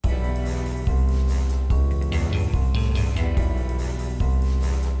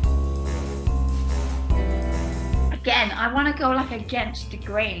I want to go like against the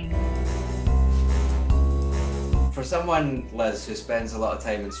grain. For someone, Liz, who spends a lot of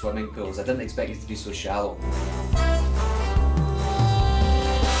time in swimming pools, I didn't expect you to be so shallow.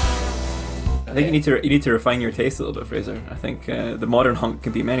 I think you need to refine your taste a little bit, Fraser. I think the modern hunk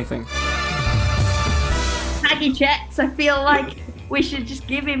can be many things. Maggie checks. I feel like we should just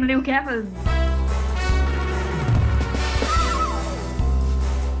give him Luke Evans.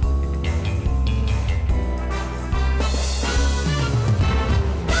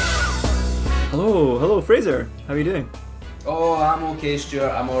 Hello, Fraser. How are you doing? Oh, I'm okay,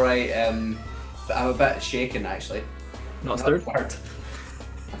 Stuart. I'm all right. But I'm a bit shaken, actually. Not stirred? A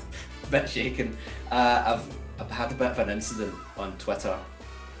bit shaken. I've had a bit of an incident on Twitter.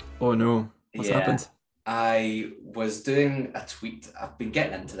 Oh no, what's happened? I was doing a tweet. I've been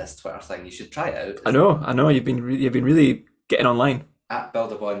getting into this Twitter thing. You should try it out. I know. You've been really getting online. At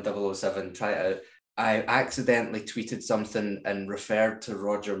Buildabond007, try it out. I accidentally tweeted something and referred to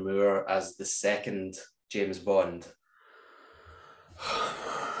Roger Moore as the second James Bond.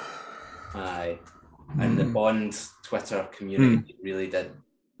 Aye. And the Bond Twitter community really did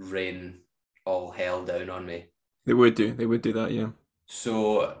rain all hell down on me. They would do that, yeah.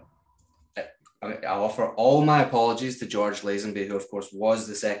 So I'll offer all my apologies to George Lazenby, who of course was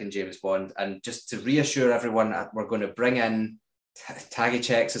the second James Bond. And just to reassure everyone, we're going to bring in Taggy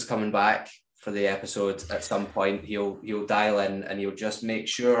Checks is coming back for the episode at some point. He'll dial in and he'll just make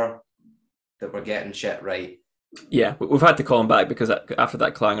sure that we're getting shit right. Yeah, we've had to call him back because after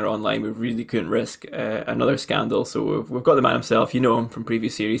that clanger online, we really couldn't risk another scandal. So we've got the man himself, you know him from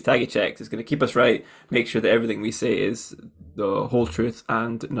previous series. Taggy Checks is going to keep us right, make sure that everything we say is the whole truth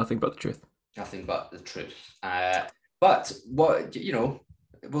and nothing but the truth. Nothing but the truth. But what,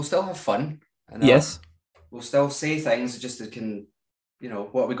 we'll still have fun. Yes. We'll still say things just that can,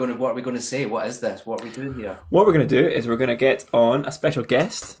 what are we going to say? What is this? What are we doing here? What we're going to do is we're going to get on a special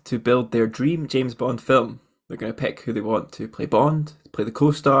guest to build their dream James Bond film. They're going to pick who they want to play Bond, play the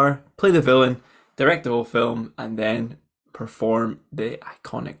co-star, play the villain, direct the whole film, and then perform the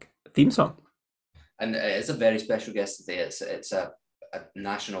iconic theme song. And it's a very special guest today. It's a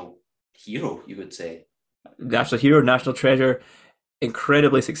national hero, you would say. National hero, national treasure,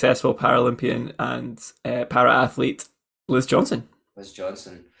 incredibly successful Paralympian and para-athlete Liz Johnson. Liz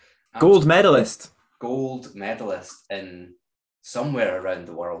Johnson. Gold medalist. Gold medalist in somewhere around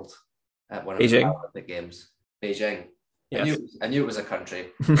the world at one of Beijing. the Olympic Games. Beijing. Yes. I knew it was a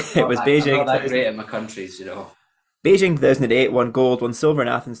country. It was Beijing. I'm not that great at my countries, Beijing 2008, won gold, won silver in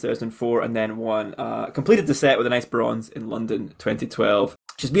Athens 2004, and then completed the set with a nice bronze in London 2012.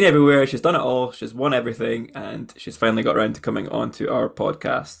 She's been everywhere, she's done it all, she's won everything, and she's finally got around to coming onto our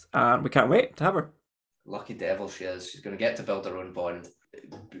podcast. And we can't wait to have her. Lucky devil she is. She's going to get to build her own Bond.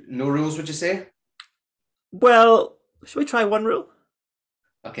 No rules, would you say? Well, should we try one rule?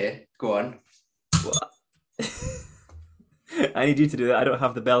 Okay, go on. I need you to do that. I don't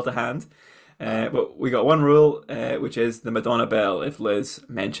have the bell to hand. But we got one rule, which is the Madonna bell. If Liz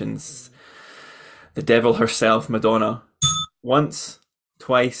mentions the devil herself, Madonna, once,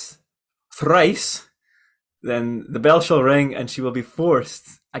 twice, thrice, then the bell shall ring and she will be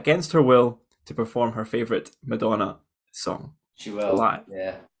forced, against her will, to perform her favourite Madonna song. She will, live.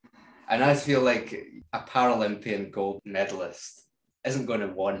 Yeah. And I feel like a Paralympian gold medalist isn't going to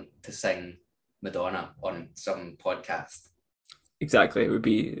want to sing Madonna on some podcast. Exactly.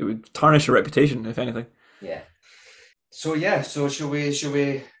 It would tarnish her reputation, if anything. Yeah. So should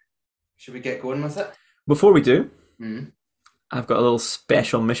we get going with it? Before we do, I've got a little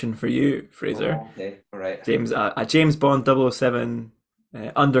special mission for you, Fraser. Oh, okay, all right. James, a James Bond 007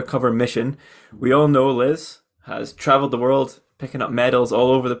 undercover mission. We all know Liz has travelled the world, picking up medals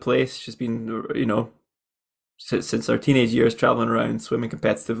all over the place. She's been, since her teenage years, travelling around, swimming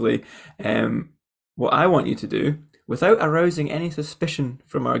competitively. What I want you to do, without arousing any suspicion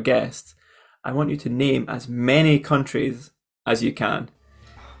from our guests, I want you to name as many countries as you can.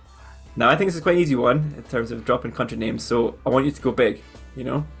 Now, I think this is quite an easy one in terms of dropping country names, so I want you to go big,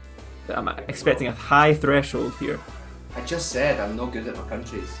 I'm expecting a high threshold here. I just said I'm no good at my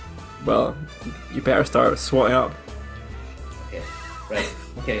countries. Well, you better start swatting up. Okay, right.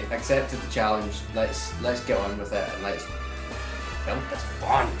 Okay, accepted the challenge. Let's get on with it and let's build this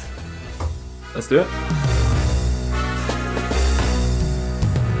Bond. Let's do it.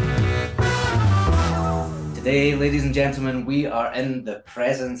 Today, ladies and gentlemen, we are in the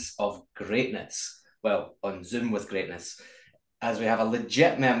presence of greatness. Well, on Zoom with greatness, as we have a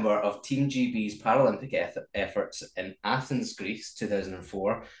legit member of Team GB's Paralympic efforts in Athens, Greece,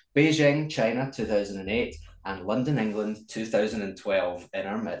 2004, Beijing, China, 2008, and London, England, 2012 in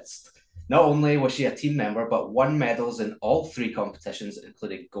our midst. Not only was she a team member, but won medals in all three competitions,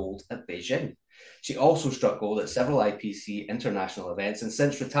 including gold at Beijing. She also struck gold at several IPC international events, and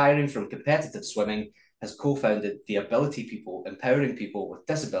since retiring from competitive swimming, has co-founded The Ability People, empowering people with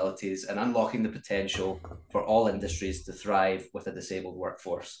disabilities and unlocking the potential for all industries to thrive with a disabled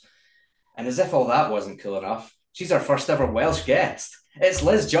workforce. And as if all that wasn't cool enough, she's our first ever Welsh guest. It's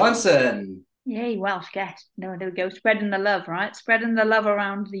Liz Johnson. Yay, Welsh guest. No, there we go. Spreading the love, right? Spreading the love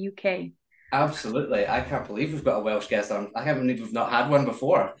around the UK. Absolutely. I can't believe we've got a Welsh guest on. I can't believe we've not had one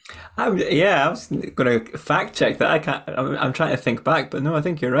before. I was going to fact check that. I can't. I'm trying to think back, but no, I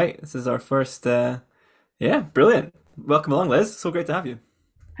think you're right. This is our first. Yeah, brilliant. Welcome along, Liz. So great to have you.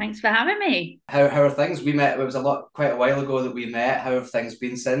 Thanks for having me. How are things? We met. It was quite a while ago that we met. How have things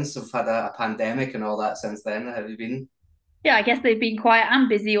been since? We've had a pandemic and all that since then. How have you been? Yeah, I guess they've been quiet and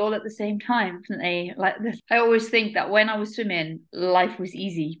busy all at the same time, haven't they? Like this, I always think that when I was swimming, life was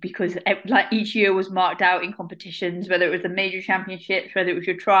easy because like each year was marked out in competitions, whether it was the major championships, whether it was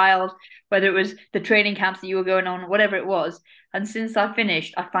your trials, whether it was the training camps that you were going on, whatever it was. And since I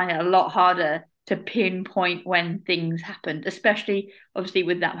finished, I find it a lot harder to pinpoint when things happened, especially obviously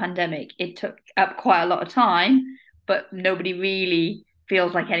with that pandemic. It took up quite a lot of time, but nobody really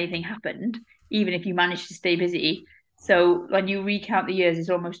feels like anything happened, even if you managed to stay busy. So when you recount the years, it's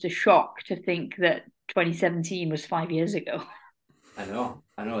almost a shock to think that 2017 was 5 years ago. I know,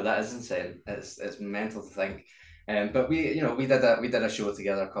 that is insane. It's mental to think. But we did a show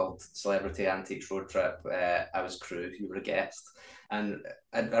together called Celebrity Antiques Road Trip. I was crew, you were a guest, and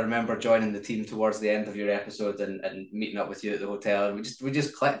I remember joining the team towards the end of your episode and meeting up with you at the hotel, and we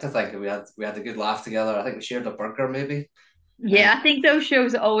just clicked. I think we had a good laugh together. I think we shared a burger, maybe. Yeah, I think those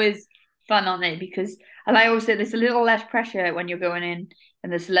shows are always fun, aren't they? Because, and I always say there's a little less pressure when you're going in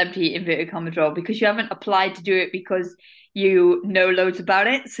the celebrity inverted commas role because you haven't applied to do it because you know loads about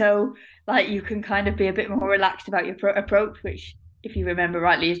it. So like you can kind of be a bit more relaxed about your approach, which if you remember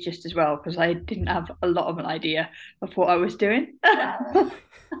rightly is just as well because I didn't have a lot of an idea of what I was doing.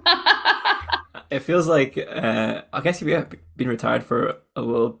 It feels like I guess you've been retired for a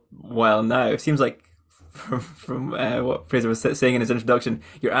little while now. It seems like from what Fraser was saying in his introduction,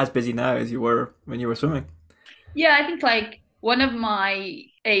 you're as busy now as you were when you were swimming. Yeah, I think like one of my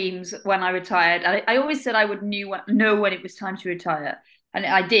aims when I retired, I always said I would know when it was time to retire, and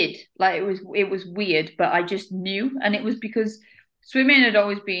I did. Like it was weird, but I just knew, and it was because swimming had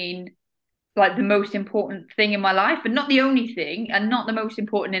always been like the most important thing in my life, and not the only thing, and not the most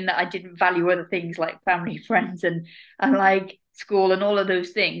important in that I didn't value other things like family, friends, and like school and all of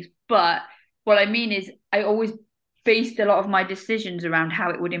those things. But what I mean is, I always based a lot of my decisions around how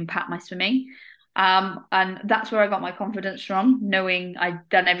it would impact my swimming. And that's where I got my confidence from, knowing I'd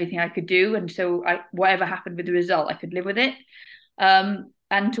done everything I could do. And so whatever happened with the result, I could live with it.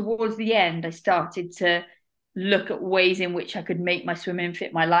 And towards the end, I started to look at ways in which I could make my swimming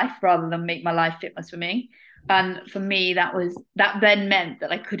fit my life rather than make my life fit my swimming. And for me, that then meant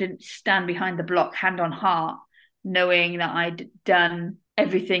that I couldn't stand behind the block hand on heart, knowing that I'd done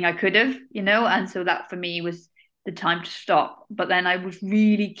everything I could have, and so that for me was the time to stop. But then I was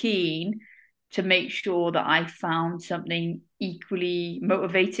really keen to make sure that I found something equally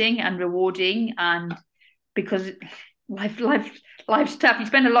motivating and rewarding, and because life's tough, you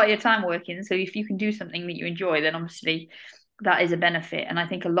spend a lot of your time working, so if you can do something that you enjoy, then obviously that is a benefit. And I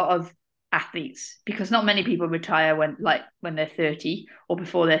think a lot of athletes, because not many people retire when they're 30 or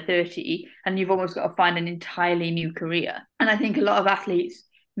before they're 30, and you've almost got to find an entirely new career. And I think a lot of athletes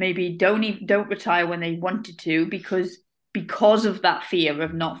maybe don't retire when they wanted to because of that fear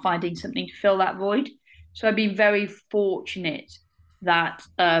of not finding something to fill that void. So I've been very fortunate that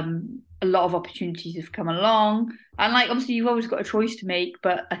a lot of opportunities have come along, and like obviously you've always got a choice to make,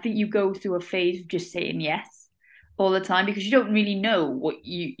 but I think you go through a phase of just saying yes all the time because you don't really know what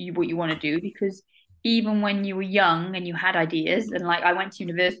you want to do, because even when you were young and you had ideas, and like I went to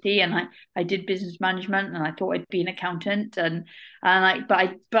university and I did business management and I thought I'd be an accountant, and like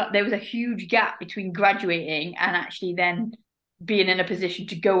but there was a huge gap between graduating and actually then being in a position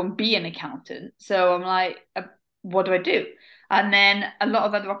to go and be an accountant. So I'm like, what do I do? And then a lot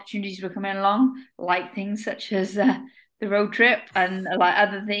of other opportunities were coming along, like things such as the road trip and like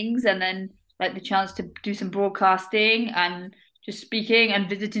other things, and then like the chance to do some broadcasting and just speaking and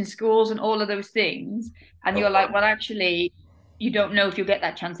visiting schools and all of those things. And you're like, well, actually, you don't know if you'll get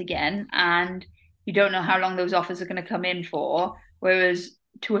that chance again, and you don't know how long those offers are going to come in for. Whereas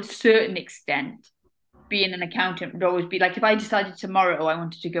to a certain extent, being an accountant would always be like, if I decided tomorrow I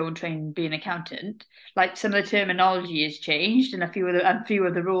wanted to go and train and be an accountant, like some of the terminology has changed and a few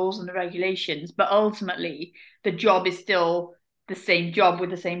of the rules and the regulations, but ultimately the job is still the same job with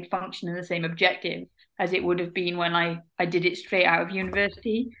the same function and the same objective as it would have been when I did it straight out of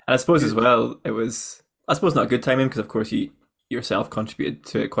university. And I suppose as well, it was, I suppose, not a good timing because, of course, you yourself contributed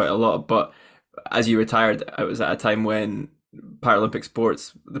to it quite a lot. But as you retired, it was at a time when Paralympic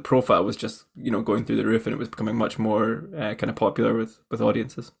sports, the profile was just, going through the roof, and it was becoming much more kind of popular with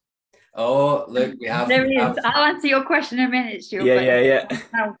audiences. Oh, look, we have. There is. I'll answer your question in a minute, Stuart. Yeah.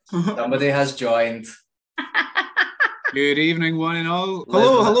 Somebody has joined. Good evening, one and all.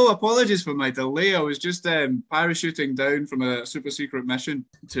 Hello. Apologies for my delay. I was just parachuting down from a super secret mission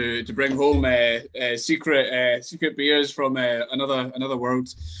to bring home secret beers from another world.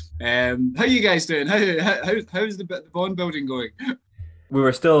 How you guys doing? How's the Bond building going? We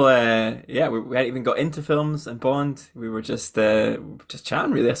were still, we hadn't even got into films and Bond. We were just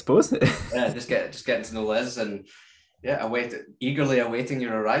chatting, really, I suppose. Yeah, just getting to know Liz, and eagerly awaiting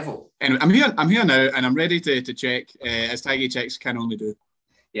your arrival. And I'm here now, and I'm ready to check, as Taggy checks can only do.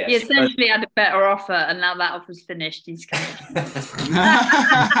 Yes. He essentially had a better offer, and now that offer's finished. He's coming.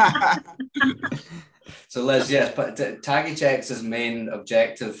 So Liz, yes, but Taggy Checks' main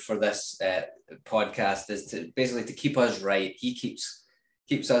objective for this podcast is to basically keep us right. He keeps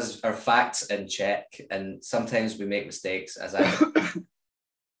us, our facts in check, and sometimes we make mistakes, as I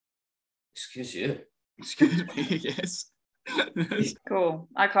excuse you. Excuse me, yes. Cool.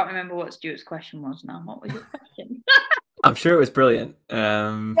 I can't remember what Stuart's question was now. What was your question? I'm sure it was brilliant. It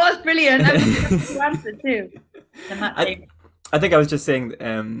was brilliant. That was a good answer too. I think I was just saying,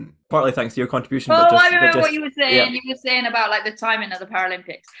 partly thanks to your contribution. Oh, I remember what you were saying. Yeah. You were saying about like the timing of the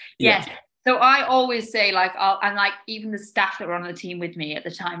Paralympics. Yes. Yeah. So I always say, like, even the staff that were on the team with me at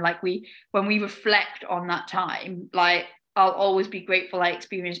the time, like when we reflect on that time, like I'll always be grateful I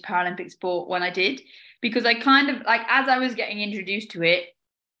experienced Paralympic sport when I did, because I kind of, like, as I was getting introduced to it,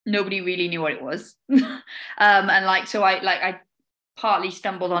 nobody really knew what it was. So I partly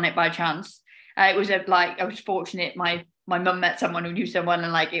stumbled on it by chance. I was fortunate. My mum met someone who knew someone,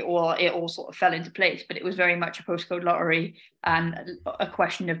 and like it all sort of fell into place. But it was very much a postcode lottery and a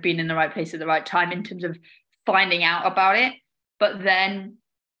question of being in the right place at the right time in terms of finding out about it. But then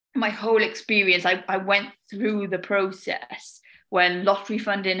my whole experience, I went through the process when lottery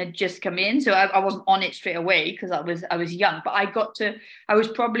funding had just come in. So I wasn't on it straight away because I was young, but I was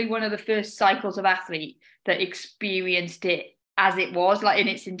probably one of the first cycles of athlete that experienced it as it was, like in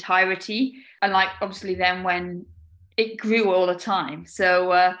its entirety. And like, obviously then when it grew all the time. So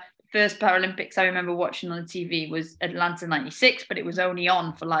the first Paralympics I remember watching on the TV was Atlanta 96, but it was only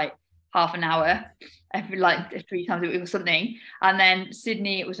on for like half an hour every, like 3 times a week or something. And then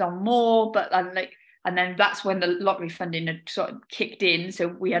Sydney, it was on more, but and then that's when the lottery funding had sort of kicked in. So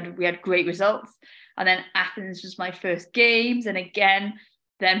we had great results. And then Athens was my first games, and again,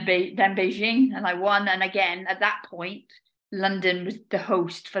 then Beijing, and I won. And again, at that point, London was the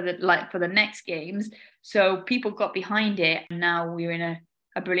host for the next games. So people got behind it, and now we're in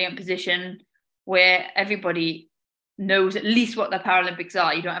a brilliant position where everybody knows at least what the Paralympics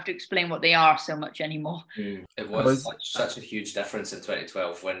are. You don't have to explain what they are so much anymore. It was such a huge difference in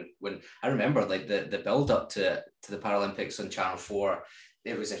 2012 when I remember like the build up to the Paralympics on Channel 4.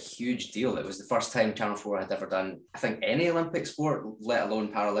 It was a huge deal. It was the first time Channel 4 had ever done, I think, any Olympic sport, let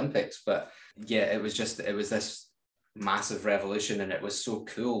alone Paralympics. But yeah, it was this massive revolution, and it was so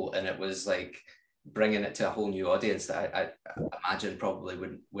cool, and it was like bringing it to a whole new audience that I imagine probably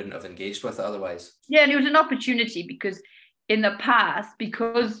wouldn't have engaged with it otherwise. Yeah, and it was an opportunity because in the past,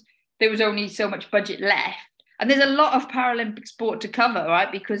 because there was only so much budget left, and there's a lot of Paralympic sport to cover,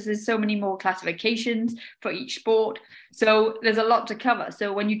 right? Because there's so many more classifications for each sport. So there's a lot to cover.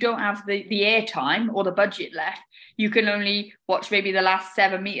 So when you don't have the airtime or the budget left, you can only watch maybe the last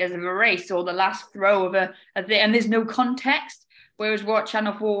 7 meters of a race or the last throw of and there's no context. Whereas what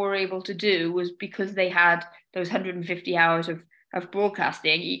Channel 4 were able to do was, because they had those 150 hours of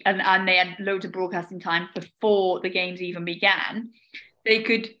broadcasting, and they had loads of broadcasting time before the games even began, they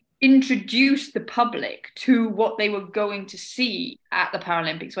could introduce the public to what they were going to see at the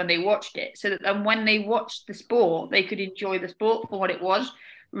Paralympics when they watched it, so that then when they watched the sport, they could enjoy the sport for what it was,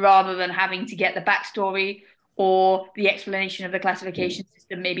 rather than having to get the backstory or the explanation of the classification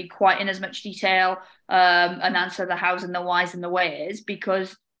system maybe quite in as much detail, and answer the hows and the whys and the wheres,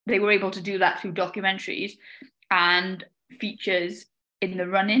 because they were able to do that through documentaries and features in the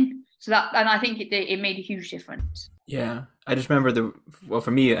running. So that, and I think it made a huge difference. Yeah, I just remember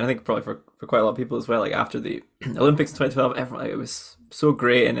for me, and I think probably for quite a lot of people as well, like after the Olympics in 2012, everyone, it was so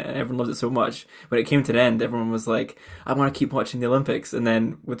great and everyone loves it so much. When it came to an end, everyone was like, I want to keep watching the Olympics. And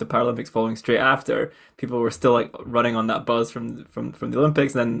then with the Paralympics following straight after, people were still like running on that buzz from the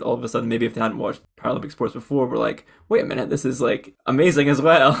Olympics. And then all of a sudden, maybe if they hadn't watched Paralympic sports before, were like, wait a minute, this is like amazing as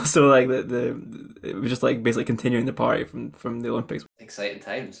well. So like it was just like basically continuing the party from the Olympics. Exciting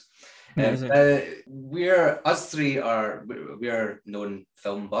times. Amazing. Us three are known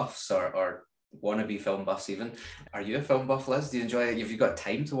film buffs or wannabe film buffs even. Are you a film buff, Liz? Do you enjoy it? Have you got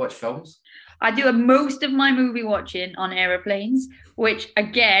time to watch films? I do most of my movie watching on aeroplanes, which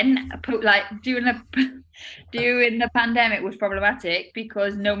again, like during the pandemic was problematic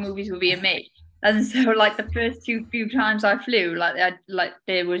because no movies were being made. And so like the first few times I flew, like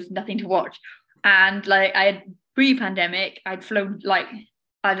there was nothing to watch. And like I had pre-pandemic, I'd flown like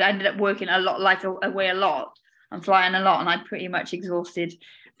I ended up working a lot, like away a lot and flying a lot, and I pretty much exhausted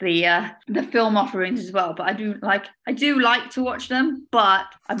the film offerings as well. But I do like to watch them, but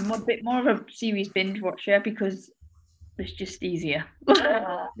I'm a bit more of a series binge watcher because it's just easier.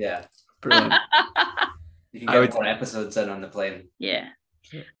 Yeah, Brilliant. You can get more episodes in on the plane. Yeah.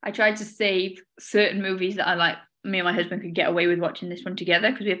 I tried to save certain movies that I like. Me and my husband could get away with watching this one together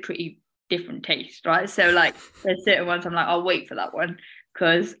because we have pretty different taste, right? So like there's certain ones I'm like, I'll wait for that one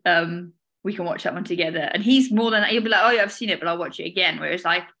because we can watch that one together. And he'll be like, oh yeah, I've seen it, but I'll watch it again. Whereas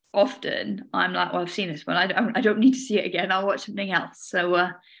like often I'm like, well, I've seen this one, I don't need to see it again, I'll watch something else. So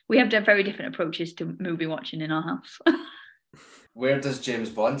we have very different approaches to movie watching in our house. Where does James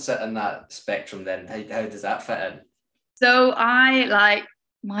Bond sit in that spectrum then? How does that fit in? So I like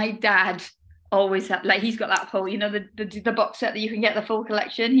my dad always had, like, he's got that whole, you know, the box set that you can get the full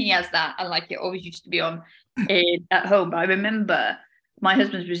collection. He has that, and like it always used to be on at home. But I remember my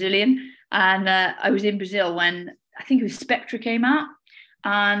husband's Brazilian, and I was in Brazil when I think it was Spectre came out,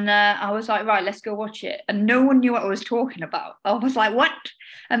 and I was like, right, let's go watch it, and no one knew what I was talking about. I was like, what?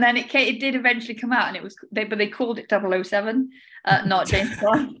 And then it did eventually come out, and it was but they called it 007, not James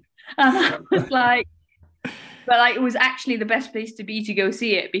Bond, and I was like. But like, it was actually the best place to be to go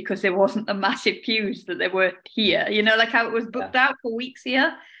see it because there wasn't the massive queues that there were here. You know, like how it was booked out for weeks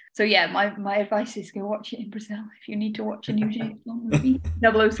here. So yeah, my advice is go watch it in Brazil if you need to watch a new James Bond movie,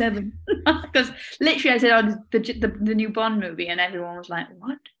 007. Because literally I said, oh, the new Bond movie, and everyone was like,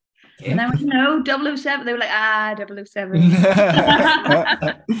 what? Yeah. And I went, no, 007. They were like, 007.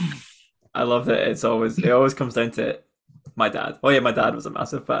 I love that it always comes down to my dad. Oh yeah, my dad was a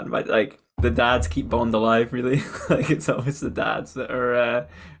massive fan. The dads keep Bond alive, really. Like it's always the dads that are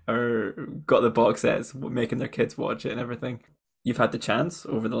got the box sets, making their kids watch it and everything. You've had the chance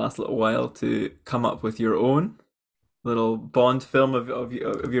over the last little while to come up with your own little Bond film of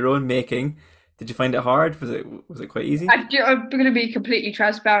your own making. Did you find it hard? Was it quite easy? I'm going to be completely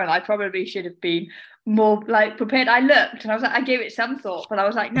transparent. I probably should have been more like prepared. I looked and I was like, I gave it some thought, but I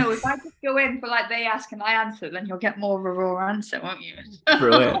was like, no, if I just go in for like they ask and I answer, then you'll get more of a raw answer, won't you?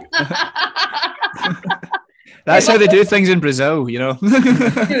 Brilliant. That's how they do things in Brazil, you know.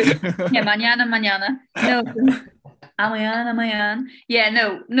 Yeah, mañana. No, mañana. Yeah,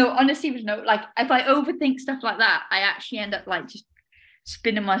 no. Honestly, was no. Like, if I overthink stuff like that, I actually end up like just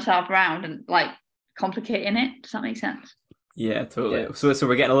spinning myself around and like complicating it. Does that make sense? Yeah, totally. Yeah. So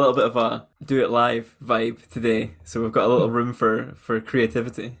we're getting a little bit of a do it live vibe today. So we've got a little room for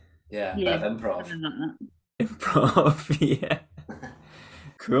creativity. Yeah. Improv. Improv, yeah.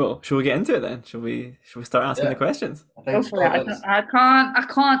 Cool. Shall we get into it then? Shall we start asking the questions? Go for it. I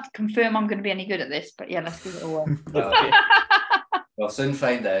can't confirm I'm going to be any good at this, but yeah, let's give it a whirl. Okay. We'll soon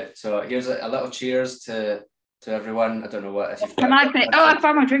find out. So here's a little cheers to everyone. I don't know what if you've got. I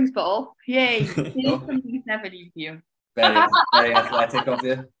found my drinks bottle. Yay! Never leave you. Very athletic of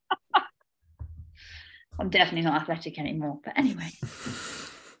you. I'm definitely not athletic anymore, but anyway.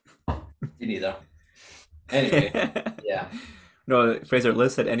 You neither. Anyway, yeah. No, Fraser,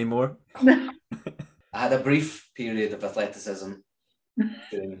 Liz said anymore. I had a brief period of athleticism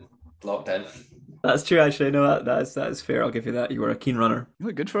during lockdown. That's true, actually. No, that's fair. I'll give you that. You were a keen runner. You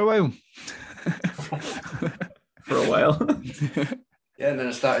were good for a while. For a while. Yeah, and then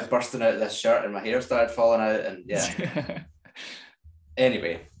I started bursting out of this shirt and my hair started falling out, and yeah.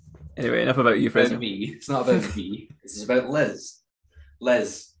 Anyway, enough about you, Fraser. It's not about me. This is about Liz.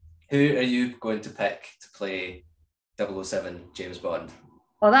 Liz, who are you going to pick to play 007 James Bond?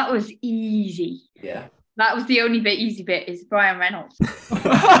 Well, that was easy. Yeah. That was the only easy bit is Ryan Reynolds.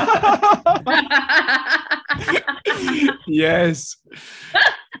 Yes.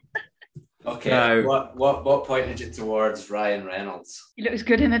 Okay. No. What pointed you towards Ryan Reynolds? He looks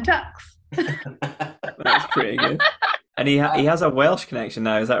good in a tux. That's pretty good. And he has a Welsh connection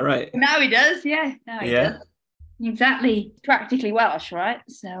now. Is that right? Now he does. Yeah. Now he does. Exactly. Practically Welsh, right?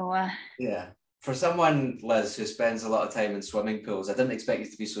 So, Yeah. For someone, Liz, who spends a lot of time in swimming pools, I didn't expect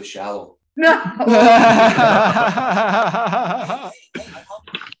you to be so shallow. no.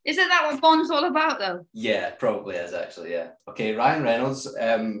 Isn't that what Bond's all about, though? Yeah, probably is actually. Yeah. Okay, Ryan Reynolds,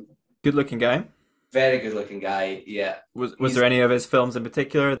 Good-looking guy. very good-looking guy. Yeah. Was there any of his films in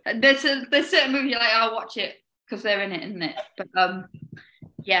particular? There's certain movies you're like, I'll watch it because they're in it, isn't it? But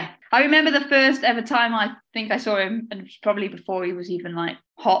yeah, I remember the first ever time I think I saw him, and it was probably before he was even like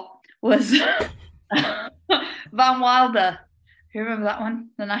hot, was Van Wilder. You remember that one?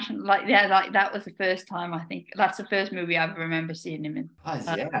 The National, like that was the first time. I think that's the first movie I ever remember seeing him in.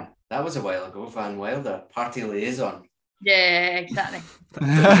 Yeah, that was a while ago. Van Wilder, Party Liaison. Yeah, exactly.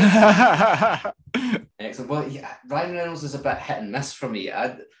 Excellent. Well, yeah, Ryan Reynolds is a bit hit and miss for me.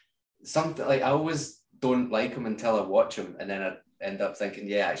 I always don't like him until I watch him, and then I end up thinking,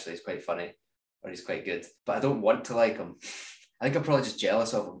 yeah, actually, he's quite funny or he's quite good. But I don't want to like him. I think I'm probably just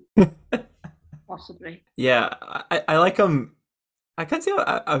jealous of him. Possibly. Yeah, I like him. I can't say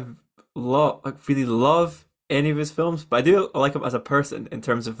I really love any of his films, but I do like him as a person in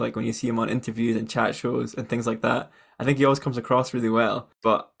terms of like when you see him on interviews and chat shows and things like that. I think he always comes across really well,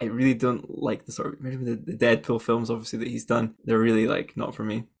 but I really don't like the sort of maybe the Deadpool films, obviously, that he's done. They're really like not for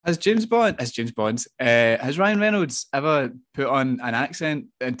me. Has Ryan Reynolds ever put on an accent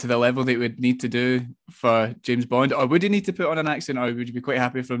to the level that he would need to do for James Bond, or would he need to put on an accent, or would you be quite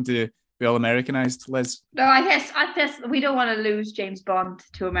happy for him to be all Americanized, Liz? No, I guess we don't want to lose James Bond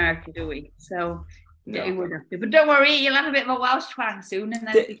to America, do we? So No. he would have to. But don't worry, you'll have a bit of a Welsh twang soon, and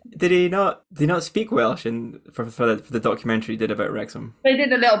then Did he not speak Welsh for the documentary he did about Wrexham? they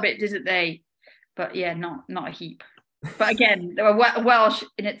did a little bit, didn't they? But yeah, not a heap. But again, Welsh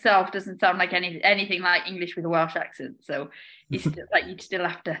in itself doesn't sound like anything like English with a Welsh accent. So you'd still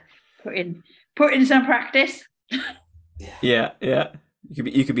have to put in some practice. Yeah.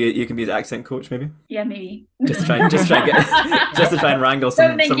 You could be his accent coach, maybe. Yeah, maybe. Just to try and wrangle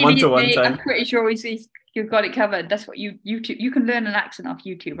some one-to-one time. I'm pretty sure you've got it covered. That's what YouTube. You can learn an accent off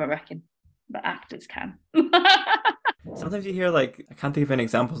YouTube, I reckon. But actors can. Sometimes you hear like, I can't think of any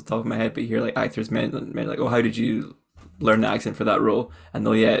examples off the top of my head, but you hear like actors men like, oh, how did you learn the accent for that role? And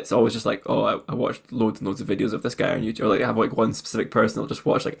it's always just like, oh, I watched loads and loads of videos of this guy on YouTube, or like I have like one specific person that'll just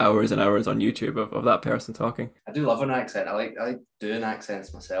watch like hours and hours on YouTube of that person talking. I do love an accent. I like doing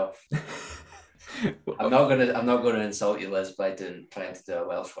accents myself. I'm not gonna insult you, Liz, by trying to do a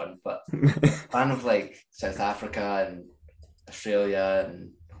Welsh one, but fan of like South Africa and Australia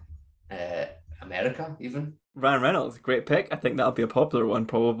and America even. Ryan Reynolds, great pick. I think that'll be a popular one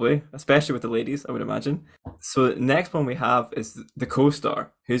probably, especially with the ladies, I would imagine. So the next one we have is the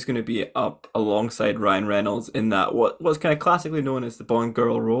co-star, who's going to be up alongside Ryan Reynolds in that what's kind of classically known as the Bond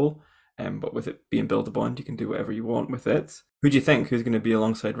girl role. But with it being Build a Bond, you can do whatever you want with it. Who do you think who's going to be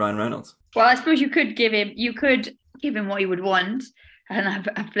alongside Ryan Reynolds? Well, I suppose you could give him what he would want, and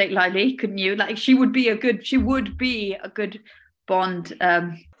have Blake Lively, couldn't you? Like she would be a good Bond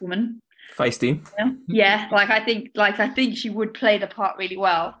woman. Feisty. Yeah, I think she would play the part really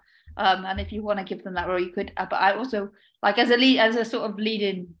well. And if you want to give them that role, you could. But I also like as a sort of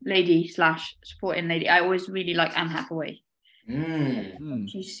leading lady / supporting lady, I always really like Anne Hathaway.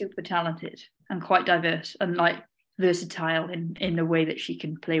 She's super talented and quite diverse and like versatile in the way that she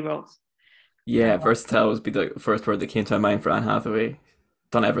can play roles. Yeah, versatile would be the first word that came to my mind for Anne Hathaway.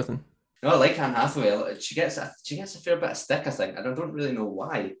 Done everything. No, I like Anne Hathaway. She gets a fair bit of stick, I think, and I don't really know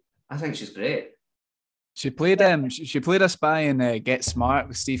why. I think she's great. She played a spy in Get Smart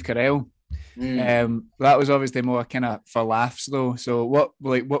with Steve Carell. That was obviously more kind of for laughs though. So what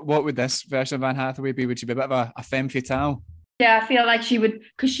would this version of Anne Hathaway be? Would she be a bit of a femme fatale? Yeah, I feel like she would,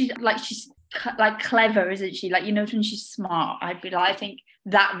 because she's like clever, isn't she? Like, when she's smart, I think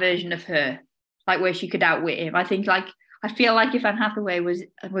that version of her, like where she could outwit him. I feel like if Anne Hathaway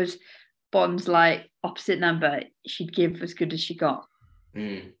was Bond's like opposite number, she'd give as good as she got.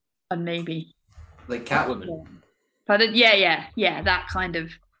 And maybe like Catwoman. But yeah, that kind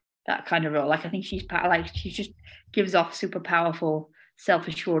of role. Like I think she just gives off super powerful,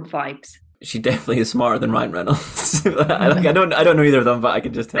 self-assured vibes. She definitely is smarter than Ryan Reynolds. I don't know either of them, but I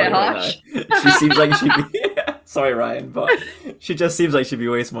can just tell you right now. She seems like she'd be. Sorry, Ryan, but she just seems like she'd be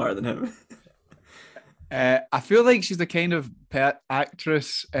way smarter than him. I feel like she's the kind of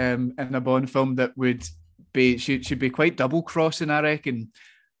actress in a Bond film that would be. She'd be quite double crossing. I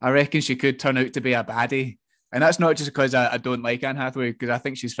reckon she could turn out to be a baddie. And that's not just because I don't like Anne Hathaway, because I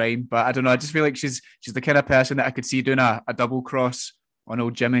think she's fine. But I don't know. I just feel like she's the kind of person that I could see doing a double cross on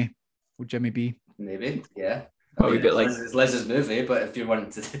old Jimmy B. Maybe, yeah. Probably a bit like Liz's movie, but if you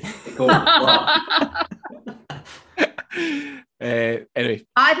wanted to go with the plot. Anyway,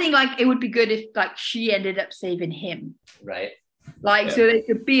 I think like it would be good if like she ended up saving him, Right. like Yeah. so they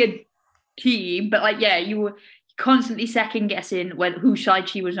could be a team. But like yeah, you were constantly second guessing whether whose side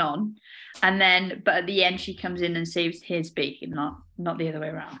she was on, and then but at the end she comes in and saves his bacon, not the other way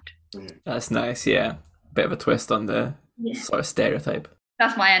around. That's nice. Yeah, bit of a twist on the Yeah. sort of stereotype.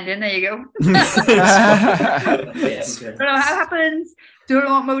 That's my ending. There you go. Yeah, Don't know how it happens. Don't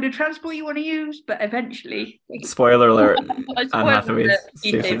know what mode of transport you want to use, but eventually. Spoiler alert: Spoiler Anne Hathaway alert,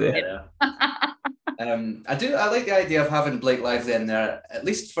 he saves the saved day. him. I like the idea of having Blake Lively in there, at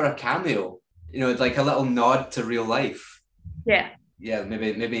least for a cameo. You know, like a little nod to real life. Yeah. Yeah,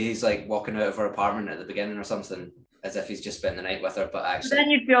 maybe he's like walking out of her apartment at the beginning or something, as if he's just spent the night with her, but But actually.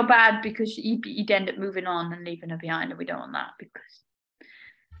 then you'd feel bad because you'd end up moving on and leaving her behind, and we don't want that because.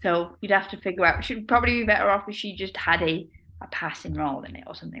 So you'd have to figure out. She'd probably be better off if she just had a passing role in it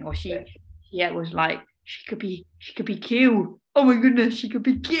or something, or she was like she could be Q. Oh my goodness, she could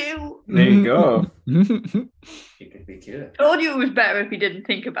be Q. There you go. She could be cute. Told you it was better if you didn't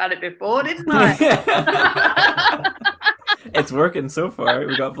think about it before, didn't I? It's working so far.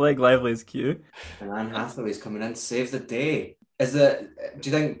 We got Blake Lively's cue. And Anne Hathaway's coming in to save the day. Do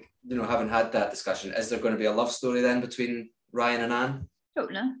you think, having had that discussion, is there going to be a love story then between Ryan and Anne?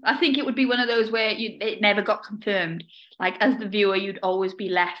 Don't know. I think it would be one of those where it never got confirmed. Like as the viewer, you'd always be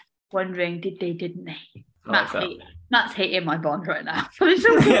left wondering, did they, didn't they? Matt's hating my Bond right now.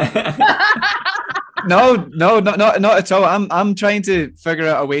 No, not at all. I'm trying to figure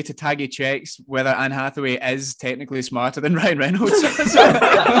out a way to taggy checks whether Anne Hathaway is technically smarter than Ryan Reynolds. Check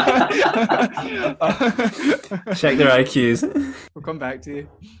their IQs. We'll come back to you.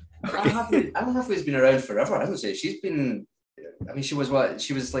 Anne Hathaway's been around forever, hasn't she? She's been. I mean, she was what?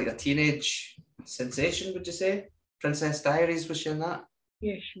 She was like a teenage sensation, would you say? Princess Diaries, was she in that?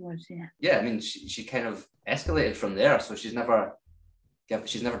 Yeah, she was. Yeah. Yeah, I mean, she kind of escalated from there, so she's never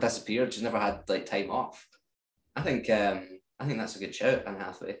disappeared. She's never had like time off. I think that's a good shout, Anne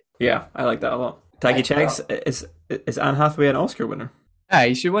Hathaway. Yeah, I like that a lot. Taggy checks. Is Anne Hathaway an Oscar winner?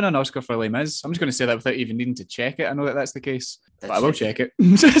 Aye, she won an Oscar for Les Mis. I'm just going to say that without even needing to check it. I know that that's the case, but I will check it.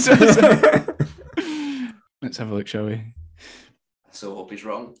 Let's have a look, shall we? I so hope he's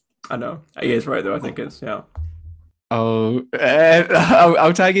wrong. I know. He is right, though. I think it's, yeah. Oh,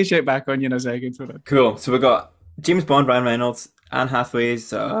 I'll tag you check back on you in a second. Cool. So we got James Bond, Ryan Reynolds, Anne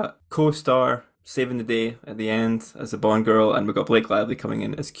Hathaway's co-star saving the day at the end as a Bond girl, and we've got Blake Lively coming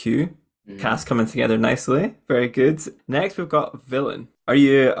in as Q. Cast coming together nicely. Very good. Next, we've got villain. Are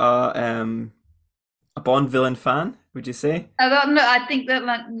you a Bond villain fan, would you say? I think that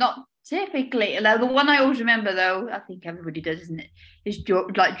not typically. The one I always remember, though, I think everybody does, isn't it? Is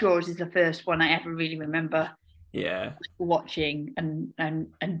Jaws is the first one I ever really remember. Yeah. Watching and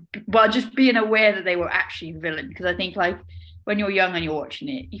well, just being aware that they were actually villain, because I think like when you're young and you're watching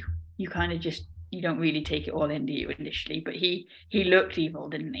it, you kind of just you don't really take it all into you initially, but he looked evil,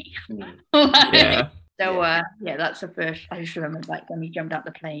 didn't he? Yeah. So yeah, that's the first. I just remember like when he jumped out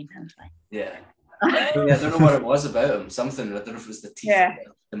the plane. I was like, yeah. I don't know what it was about him. Something, I don't know if it was the teeth,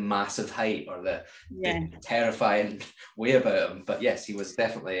 the massive height, or the terrifying way about him. But yes, he was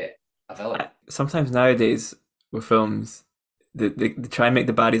definitely a villain. Sometimes nowadays with films, they try and make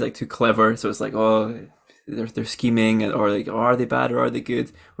the baddies like too clever, so it's like, oh, they're scheming, or like, oh, are they bad or are they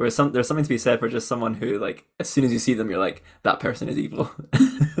good? Whereas there's something to be said for just someone who, like, as soon as you see them, you're like, that person is evil.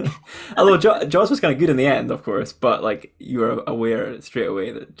 Although Jaws was kind of good in the end, of course, but like you were aware straight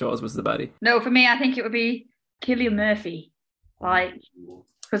away that Jaws was the baddie. No, for me, I think it would be Cillian Murphy, like,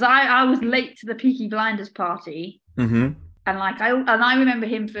 because I was late to the Peaky Blinders party, and like I remember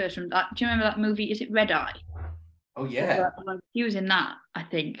him first from. Do you remember that movie? Is it Red Eye? Oh yeah, he was in that. I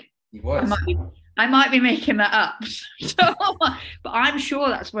think he was. I might be making that up, but I'm sure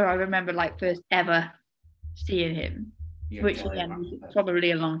that's where I remember like first ever seeing him, which again was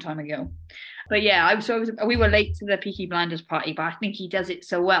probably a long time ago. But yeah, we were late to the Peaky Blinders party, but I think he does it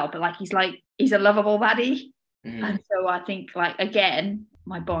so well. But like he's a lovable baddie, and so I think like again,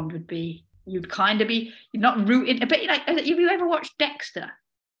 my Bond would be you're not rooting, but like have you ever watched Dexter?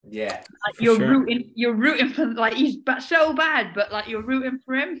 Yeah, like you're rooting for like he's so bad, but like you're rooting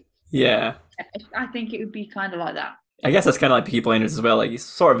for him. Yeah, I think it would be kind of like that. I guess that's kind of like Peaky Blinders as well. Like he's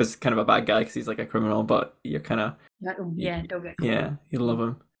sort of is kind of a bad guy because he's like a criminal, but you're kind of don't get caught. Yeah, you love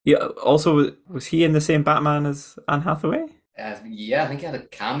him. Yeah. Also, was he in the same Batman as Anne Hathaway? Yeah, I think he had a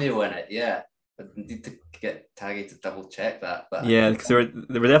cameo in it. Yeah, but I need to get Taggy to double check that. But yeah, because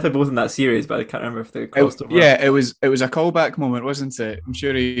they were definitely both in that series, but I can't remember if they crossed over. Yeah, it was a callback moment, wasn't it? I'm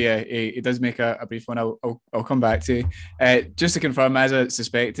sure he does make a brief one. I'll come back to. Just to confirm, as I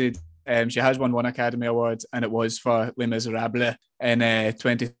suspected, She has won one Academy Award, and it was for Les Miserables in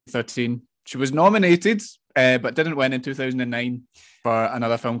 2013. She was nominated, but didn't win in 2009 for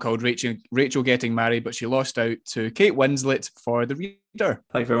another film called Rachel Getting Married, but she lost out to Kate Winslet for The Reader.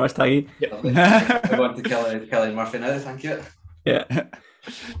 Thank you very much, Taggy. I want to Cillian Murphy now, thank you. Yeah.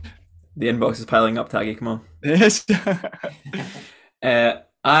 The inbox is piling up, Taggy, come on. Yes.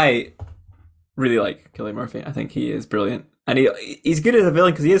 I really like Cillian Murphy. I think he is brilliant. And he's good as a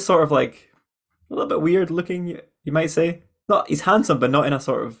villain because he is sort of like a little bit weird looking, you might say. He's handsome, but not in a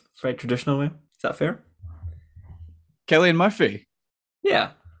sort of very traditional way. Is that fair? Cillian Murphy?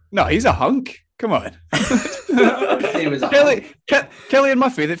 Yeah. No, he's a hunk. Come on. Cillian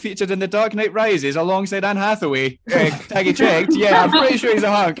Murphy that featured in The Dark Knight Rises alongside Anne Hathaway. Taggy checked. Yeah, I'm pretty sure he's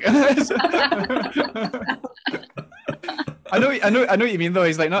a hunk. I know what you mean though.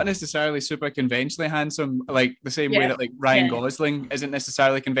 He's like not necessarily super conventionally handsome, like the same way that like Ryan Gosling isn't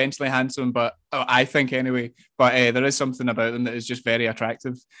necessarily conventionally handsome, but I think anyway. But there is something about him that is just very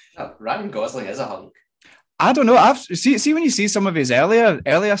attractive. Ryan Gosling is a hunk. I don't know. I've see when you see some of his earlier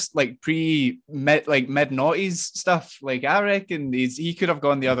like mid noughties stuff. Like I reckon he could have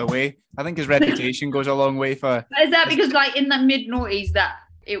gone the other way. I think his reputation goes a long way for. Is that because like in the mid noughties that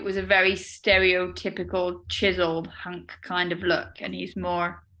it was a very stereotypical chiseled hunk kind of look, and he's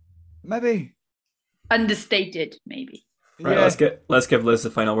more maybe understated, maybe. Right, yeah. let's give Liz the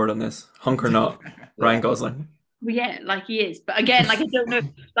final word on this. Hunk or not, Ryan Gosling. Well, yeah, like he is. But again, like I don't know,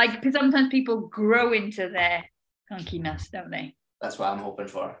 like because sometimes people grow into their hunkiness, don't they? That's what I'm hoping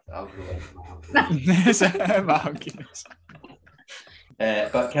for. I'll grow into my hunkiness.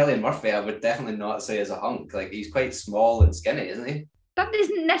 But Cillian Murphy, I would definitely not say is a hunk. Like he's quite small and skinny, isn't he? That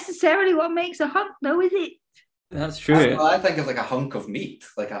isn't necessarily what makes a hunk, though, is it? That's true. I think of like a hunk of meat,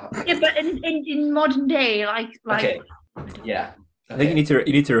 like a. Yeah, but in modern day, like. Okay. Yeah. I think you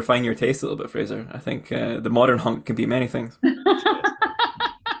need to refine your taste a little bit, Fraser. I think the modern hunk can be many things.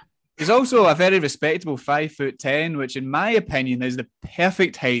 He's also a very respectable 5'10", which in my opinion is the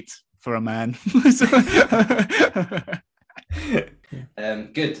perfect height for a man.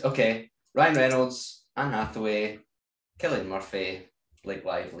 Good. Okay. Ryan Reynolds, Anne Hathaway, Cillian Murphy, Blake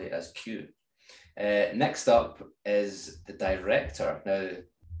Lively as Q. Next up is the director. Now,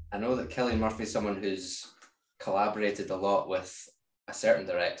 I know that Cillian Murphy is someone who's collaborated a lot with a certain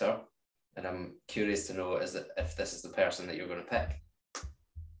director, and I'm curious to know if this is the person that you're going to pick.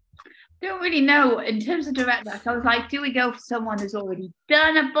 Don't really know in terms of director. I was like, do we go for someone who's already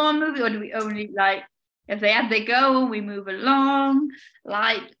done a Bond movie, or do we only like if they have their go, we move along?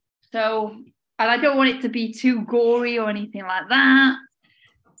 Like so, and I don't want it to be too gory or anything like that.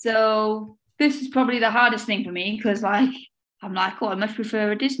 So this is probably the hardest thing for me because like I'm like, oh, I much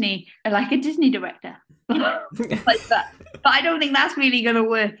prefer a Disney director. Like that. But I don't think that's really going to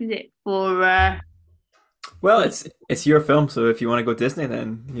work, is it? For well, it's your film, so if you want to go Disney,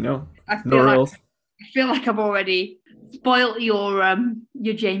 then no rules. I feel like I've already spoilt your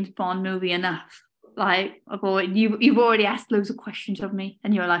James Bond movie enough. Like you've already asked loads of questions of me,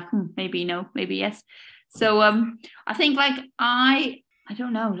 and you're like, maybe no, maybe yes. So I think like I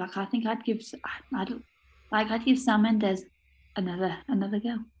don't know. Like I think I'd give Sam Mendes another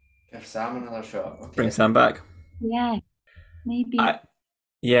go. Give Sam another shot. Okay. Bring Sam back. Yeah, maybe. I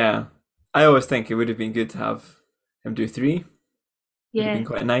always think it would have been good to have him do 3. Yeah, would have been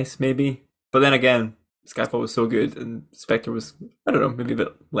quite nice, maybe. But then again, Skyfall was so good, and Spectre was, I don't know, maybe a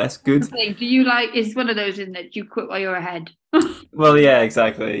bit less good. Do you like? It's one of those, isn't it? You quit while you're ahead. Well, yeah,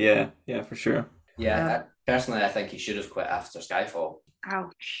 exactly. Yeah, for sure. Yeah, personally, I think he should have quit after Skyfall.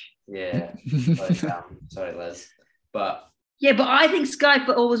 Ouch. Yeah, sorry, Liz, but. Yeah, but I think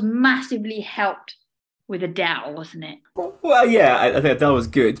Skyfall was massively helped with Adele, wasn't it? Well, yeah, I think Adele was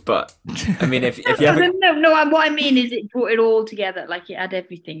good, but I mean, if you have no, what I mean is it brought it all together, like it had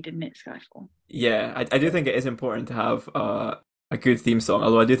everything, didn't it, Skyfall? Yeah, I do think it is important to have a good theme song,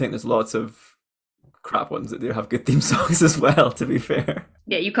 although I do think there's lots of crap ones that do have good theme songs as well, to be fair.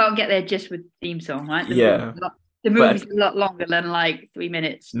 Yeah, you can't get there just with theme song, right? The movie's a lot longer than like 3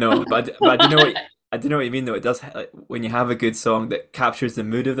 minutes. No, but I do know I do know what you mean, though. It does, like, when you have a good song that captures the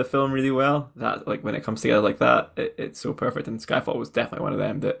mood of the film really well, that like when it comes together like that, it's so perfect. And Skyfall was definitely one of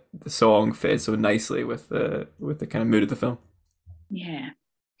them that the song fits so nicely with the kind of mood of the film. Yeah,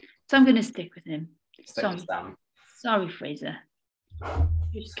 so I'm gonna stick with him. Sorry, Fraser.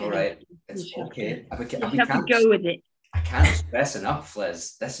 It's all right. It's okay. You have to go with it. I can't stress enough,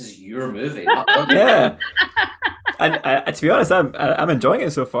 Liz. This is your movie, not yours. Yeah. And to be honest, I'm enjoying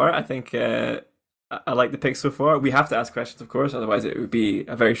it so far. I think I like the picks so far. We have to ask questions, of course, otherwise it would be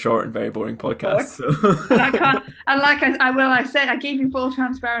a very short and very boring podcast. So. And I can't. And like I said, I gave you full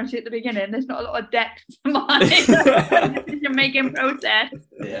transparency at the beginning. There's not a lot of depth to my decision-making process.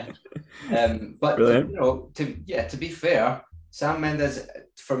 Yeah. But Brilliant. you know, to be fair, Sam Mendes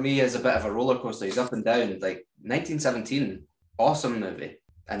for me is a bit of a roller coaster. He's up and down. Like 1917, awesome movie,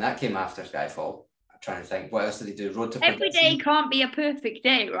 and that came after Skyfall. I'm trying to think, what else did he do? Road to Every Perdition. day can't be a perfect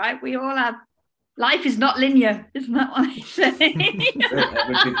day, right? We all have. Life is not linear, isn't that what I say?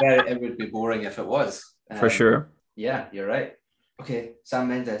 It would be boring if it was. For sure. Yeah, you're right. Okay, Sam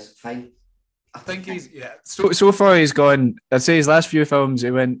Mendes, fine. I think he's So far he's gone. I'd say his last few films.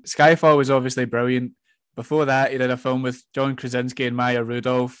 He went. Skyfall was obviously brilliant. Before that, he did a film with John Krasinski and Maya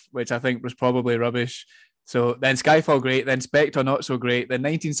Rudolph, which I think was probably rubbish. So then Skyfall, great. Then Spectre, not so great. Then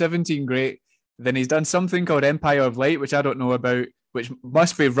 1917, great. Then he's done something called Empire of Light, which I don't know about, which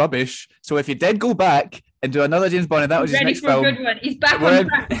must be rubbish. So if he did go back and do another James Bond, and that was his next film, a good one. He's back on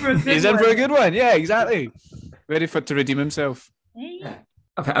track for a good one. He's in for a good one. Yeah, exactly. Ready to redeem himself. Yeah.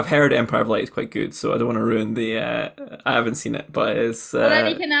 I've heard Empire of Light is quite good, so I don't want to ruin the. I haven't seen it, but it's. Well,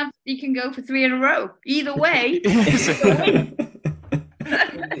 then you can go for 3 in a row. Either way. I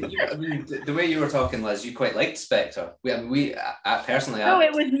mean, the way you were talking, Liz, you quite liked Spectre. I personally. No,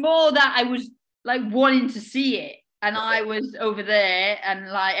 it was more that I was like wanting to see it, and I was over there,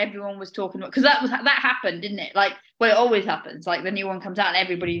 and like everyone was talking about, because that happened, didn't it? Like, well, it always happens. Like the new one comes out, and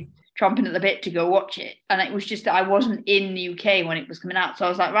everybody's chomping at the bit to go watch it, and it was just that I wasn't in the UK when it was coming out, so I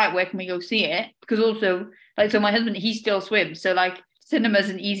was like, right, where can we go see it? Because also, like, so my husband, he still swims, so like cinema's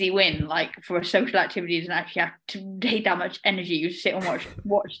an easy win, like for a social activity. Doesn't actually have to take that much energy. You just sit and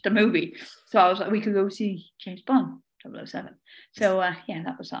watch the movie. So I was like, we could go see James Bond 007. So yeah,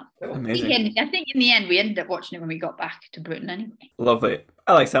 that was that. Amazing. I think in the end we ended up watching it when we got back to Britain anyway. Lovely.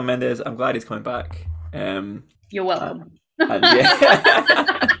 I like Sam Mendes. I'm glad he's coming back. You're welcome. And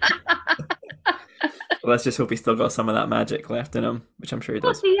yeah. Let's just hope he's still got some of that magic left in him, which I'm sure he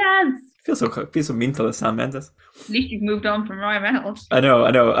does. He has. Feels so mean to Sam Mendes. At least you've moved on from Ryan Reynolds. I know.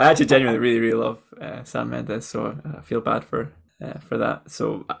 I actually genuinely really love Sam Mendes, so I feel bad for that.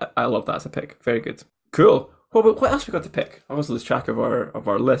 So I love that as a pick. Very good. Cool. What else we got to pick? I always lose track of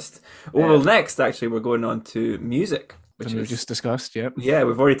our list. Well, next actually we're going on to music, Which we've just discussed. Yep. Yeah,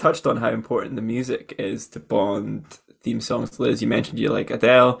 we've already touched on how important the music is to Bond theme songs. Liz, you mentioned you like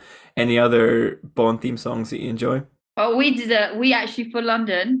Adele. Any other Bond theme songs that you enjoy? Oh, we actually for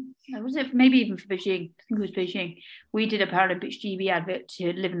London, was it maybe even for Beijing? I think it was Beijing. We did a Paralympics GB advert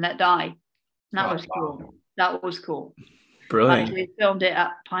to Live and Let Die. And that was cool. That was cool. Brilliant. We filmed it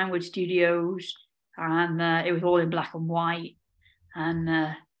at Pinewood Studios, and it was all in black and white.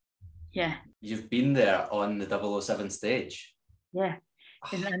 And yeah. You've been there on the 007 stage. Yeah.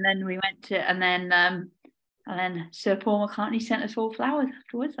 And then we went to, and then Sir Paul McCartney sent us all flowers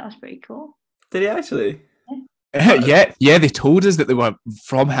afterwards. That was pretty cool. Did he actually? Yeah, they told us that they were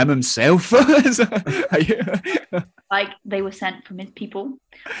from him himself. Like they were sent from his people,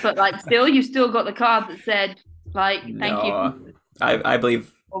 but like still, you still got the card that said like thank you. I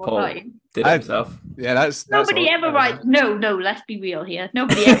believe Paul did it himself. Yeah, that's nobody ever writes. No, let's be real here.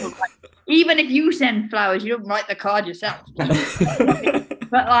 Nobody ever writes. Even if you send flowers, you don't write the card yourself.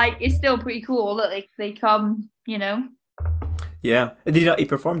 But like, it's still pretty cool that they come, you know. Yeah, he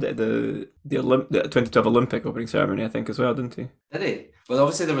performed at the 2012 Olympic opening ceremony, I think, as well, didn't he? Did he? Well,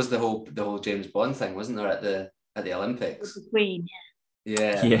 obviously there was the whole James Bond thing, wasn't there, at the Olympics? The Queen.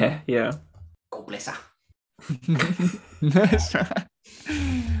 Yeah. Yeah. God bless her.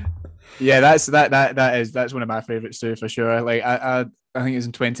 Yeah, that's one of my favourites too, for sure. Like I think it was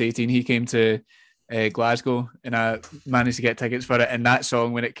in 2018 he came to Glasgow, and I managed to get tickets for it, and that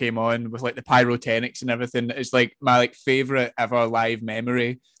song when it came on with like the pyrotechnics and everything, it's like my favourite ever live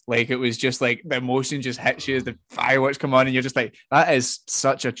memory. Like it was just like the emotion just hits you as the fireworks come on, and you're just like, that is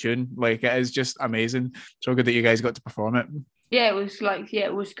such a tune. Like it is just amazing. So good that you guys got to perform it. Yeah,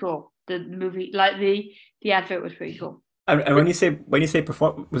 it was cool. The movie, like the advert was pretty cool. And when you say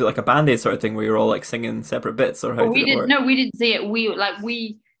perform, was it like a Band-Aid sort of thing where you're all like singing separate bits, or how did it work? No, we didn't see it.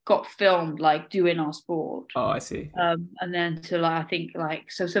 We got filmed like doing our sport. Oh, I see. And then so like I think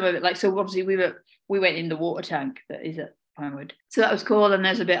like so some of it, like, so obviously we went in the water tank that is at Pinewood, so that was cool. And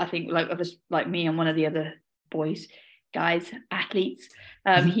there's a bit I think like of us, like me and one of the other guys athletes,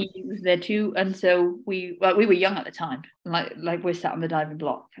 he was there too, and so we were young at the time, and like we're sat on the diving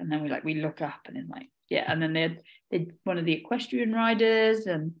block, and then we look up, and then like and then they had one of the equestrian riders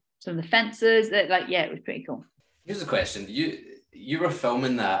and some of the fencers. That it was pretty cool. Here's a question: you were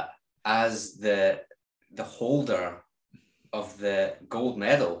filming that as the holder of the gold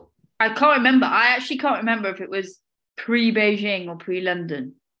medal I can't remember. I actually can't remember if it was pre-Beijing or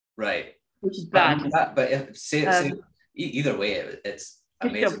pre-London. Right. Which is bad. But either way, it's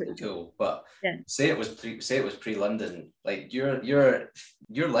amazingly cool. But say it was pre-London. Like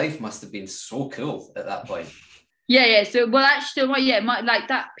your life must have been so cool at that point. Yeah. So like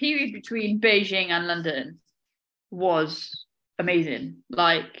that period between Beijing and London was amazing.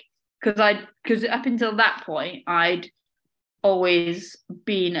 Like because up until that point, I'd always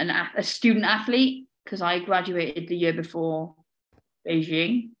been a student athlete because I graduated the year before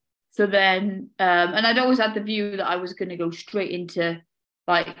Beijing. So then, and I'd always had the view that I was going to go straight into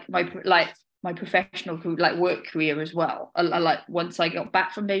my professional work career as well. Like once I got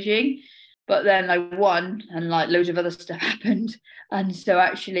back from Beijing, but then I won, and like loads of other stuff happened, and so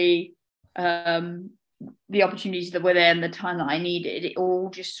actually, the opportunities that were there and the time that I needed, it all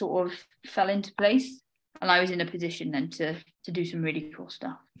just sort of fell into place, and I was in a position then to do some really cool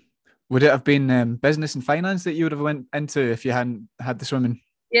stuff. Would it have been business and finance that you would have went into if you hadn't had the swimming?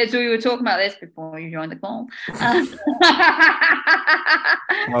 Yeah, so we were talking about this before you joined the call.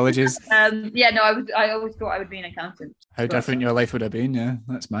 Apologies. I always thought I would be an accountant. How different your life would have been, yeah.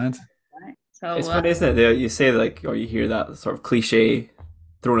 That's mad. Right. So it's funny, isn't it? You say or you hear that sort of cliche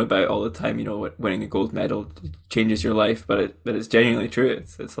thrown about all the time, winning a gold medal changes your life, but it's genuinely true.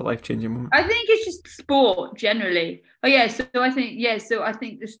 It's a life-changing moment. I think it's just sport generally. So I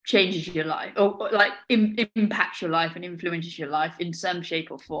think this changes your life, or like impacts your life and influences your life in some shape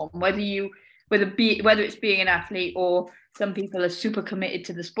or form. Whether it's being an athlete, or some people are super committed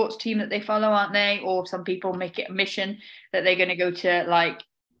to the sports team that they follow, aren't they? Or some people make it a mission that they're going to go to like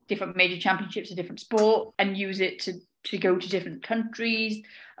different major championships of different sport and use it to go to different countries.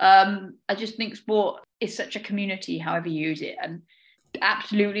 I just think sport is such a community, however you use it. And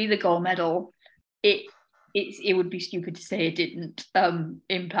absolutely the gold medal, it would be stupid to say it didn't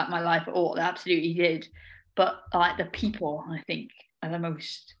impact my life at all. It absolutely did. But like the people, I think, are the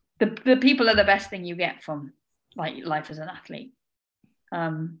most, the people are the best thing you get from like life as an athlete.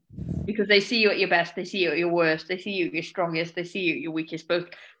 Because they see you at your best, they see you at your worst, they see you at your strongest, they see you at your weakest, both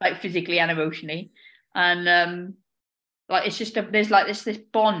like physically and emotionally. And like it's just there's this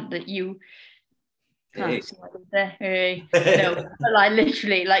bond that you can't see but like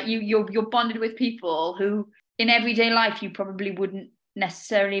literally, like you're bonded with people who in everyday life you probably wouldn't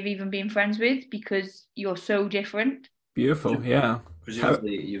necessarily have even been friends with because you're so different. Beautiful, yeah.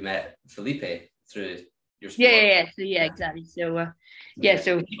 Presumably you met Felipe through your sport. Yeah. So exactly. So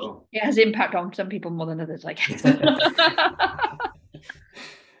so it has impact on some people more than others, I guess.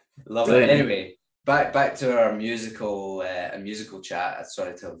 Love it. Anyway. Back to our musical chat.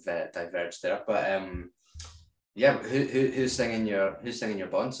 Sorry to have diverged there, but who's singing your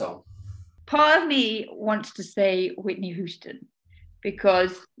Bond song? Part of me wants to say Whitney Houston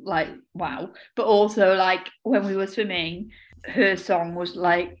because like wow, but also like when we were swimming, her song was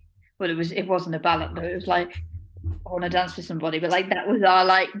like, well, it wasn't a ballad, but it was like I want to dance with somebody, but like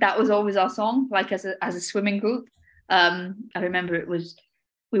that was always our song, like as a swimming group. I remember it was.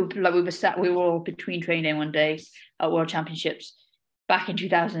 We were all between training one day at World Championships back in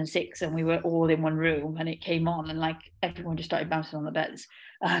 2006, and we were all in one room, and it came on, and like everyone just started bouncing on the beds,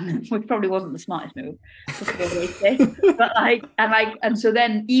 which probably wasn't the smartest move, but so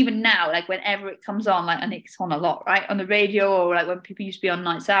then even now, like whenever it comes on, like, and it's on a lot, right, on the radio, or like when people used to be on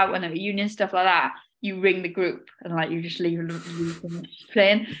nights out, when there were unions, stuff like that, you ring the group and like you just leave them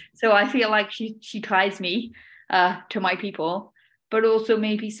playing. So I feel like she ties me to my people. But also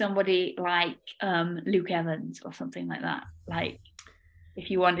maybe somebody like Luke Evans or something like that. Like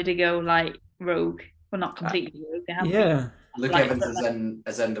if you wanted to go like rogue, well, not completely rogue. Yeah. Luke Evans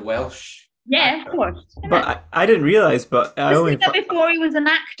is in the Welsh. Yeah, of course. But I didn't realize. But I only before he was an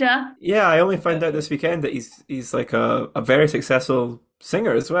actor. Yeah, I only found out this weekend that he's like a very successful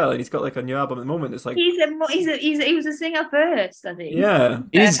singer as well, and he's got like a new album at the moment. It's like he was a singer first, I think. Yeah.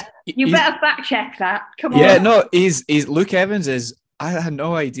 You better fact check that. Come on. Yeah, no, he's Luke Evans is. I had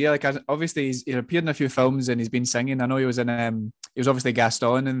no idea. Like, obviously, he's appeared in a few films and he's been singing. I know he was in. He was obviously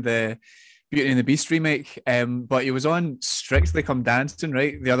Gaston in the Beauty and the Beast remake. But he was on Strictly Come Dancing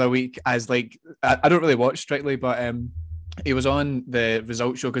right the other week as like I don't really watch Strictly, but he was on the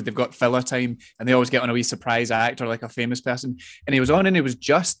results show because they've got filler time and they always get on a wee surprise act or like a famous person. And he was on and he was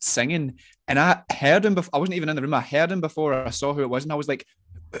just singing. And I heard him before. I wasn't even in the room. I heard him before I saw who it was, and I was like,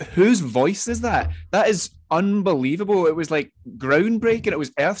 whose voice is that? That is unbelievable. It was like groundbreaking. It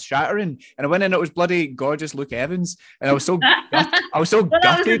was earth shattering. And I went in, it was bloody gorgeous Luke Evans. And I was so well, that was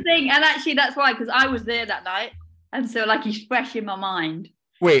the thing. And actually that's why, because I was there that night. And so like he's fresh in my mind.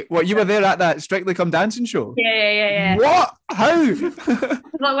 Wait, what? You were there at that Strictly Come Dancing show? Yeah. What? How?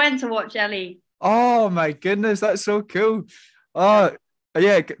 I went to watch Ellie. Oh my goodness, that's so cool. Oh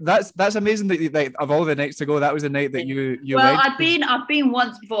yeah, that's amazing that like of all the nights to go, that was the night that you Well, went. I've been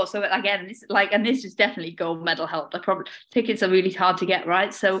once before, so again, this is definitely gold medal helped. Tickets are really hard to get,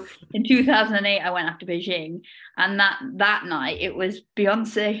 right? So in 2008, I went after Beijing, and that night it was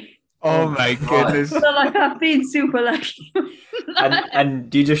Beyonce. Oh my goodness. So like I've been super lucky.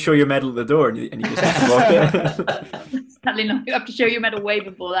 And do you just show your medal at the door and you just have to walk in? Sadly, no, you have to show your medal way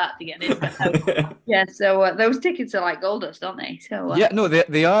before that to get in. But, yeah, so those tickets are like gold dust, aren't they? So yeah, no,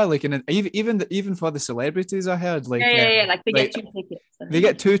 they are like, even for the celebrities, I heard like like they get 2 tickets. They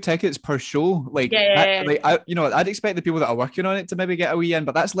get 2 tickets per show. Like, I'd expect the people that are working on it to maybe get a wee in,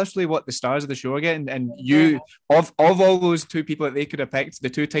 but that's literally what the stars of the show are getting. And you, of all those 2 people that they could have picked, the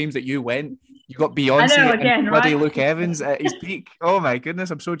 2 times that you went, you got Beyonce and bloody Luke Evans at his peak. Oh my goodness,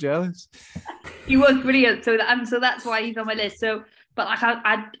 I'm so jealous. He was brilliant. So that's why he's on my list. So, but like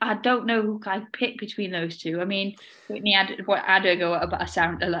I don't know who I pick between those 2. I mean, Whitney had a go at a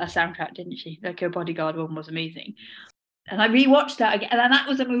soundtrack, didn't she? Like her Bodyguard one was amazing. And I rewatched that again, and that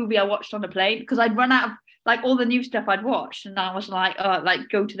was a movie I watched on the plane because I'd run out of like all the new stuff I'd watched, and I was like, oh, like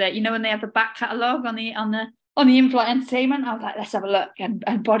go to their, when they have the back catalogue on the in-flight entertainment. I was like, let's have a look,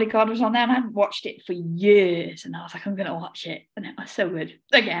 and Bodyguard was on there, and I hadn't watched it for years, and I was like, I'm gonna watch it, and it was so good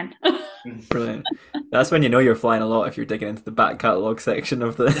again. Brilliant. That's when you know you're flying a lot, if you're digging into the back catalogue section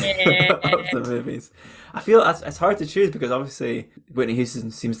of the of the movies. I feel it's hard to choose because obviously Whitney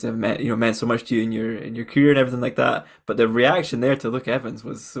Houston seems to have meant so much to you in your career and everything like that. But the reaction there to Luke Evans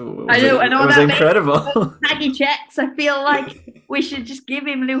was incredible. Maggie checks. I feel like we should just give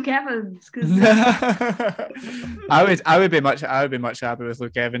him Luke Evans because I would be much happy with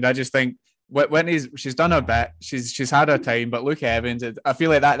Luke Evans. I just think she's done her bit, she's had her time, but Luke Evans, I feel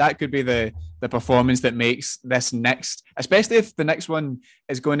like that could be the performance that makes this next, especially if the next one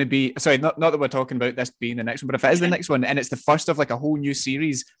is going to be, sorry, not that we're talking about this being the next one, but if it is the next one and it's the first of like a whole new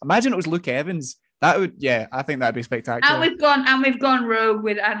series, imagine it was Luke Evans. I think that'd be spectacular. And we've gone rogue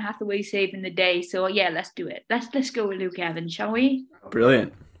with Anne Hathaway saving the day. So yeah, let's do it. Let's go with Luke Evans, shall we?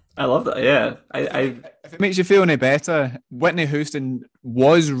 Brilliant. I love that. Yeah, if it makes you feel any better, Whitney Houston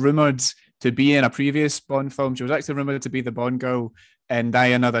was rumored to be in a previous Bond film. She was actually rumored to be the Bond girl in Die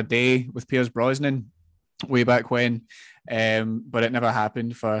Another Day with Pierce Brosnan way back when, but it never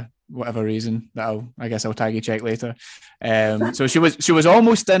happened for whatever reason. I guess I'll tag you check later. So she was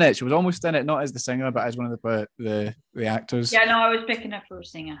almost in it. She was almost in it, not as the singer, but as one of the actors. Yeah, no, I was picking her for a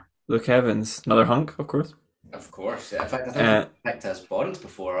singer. Luke Evans, another hunk, of course. Of course, yeah. In fact, I think we picked as Bond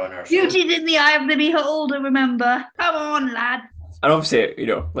before on our show. Beauty's in the eye of the beholder, remember? Come on, lad. And obviously,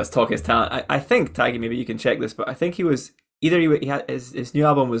 let's talk his talent. I think, Taggy, maybe you can check this, but I think he was either he had his new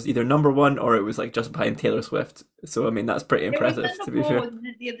album was either #1 or it was like just behind Taylor Swift. So I mean, that's pretty impressive, to be fair.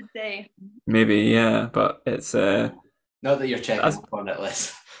 The other day. Maybe, yeah, but it's not that you're checking on it,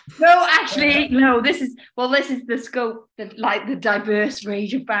 Liz. No, actually, no. This is the scope that like the diverse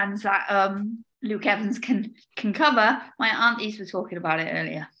range of bands that Luke Evans can cover. My aunties were talking about it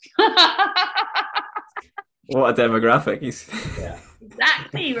earlier. What a demographic. Yeah.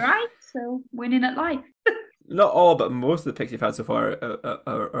 Exactly, right? So winning at life. Not all, but most of the picks you've had so far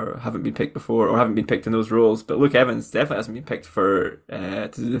are haven't been picked before or haven't been picked in those roles. But Luke Evans definitely hasn't been picked for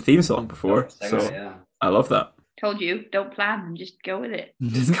to do the theme song before. So I love that. Told you, don't plan and just go with it.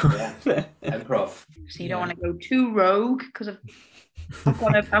 Just go with it. Improv. So you don't want to go too rogue because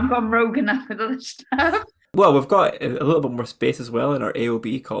I've gone rogue enough with other stuff. Well, we've got a little bit more space as well in our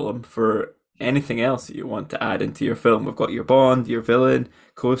AOB column for anything else that you want to add into your film. We've got your Bond, your villain,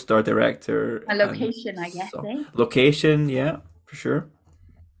 co-star, director. A location, I guess, Location, yeah, for sure.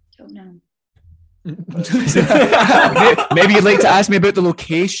 Don't know. Maybe you'd like to ask me about the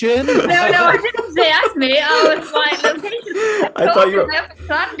location. No, I didn't say ask me. I was like, location.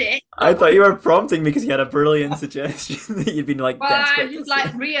 I thought you were prompting me because you had a brilliant suggestion that you'd been like. Well, I just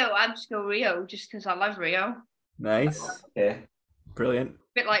like Rio. I'd just go Rio just because I love Rio. Nice. Okay. Brilliant.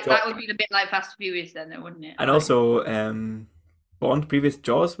 Bit like that would be a bit like Fast and Furious then, wouldn't it? And also, Bond, previous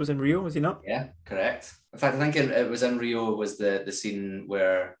Jaws was in Rio, was he not? Yeah, correct. In fact, I think it was in Rio was the scene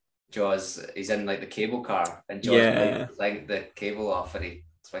where Jaws, he's in like the cable car and Jaws like the cable off and he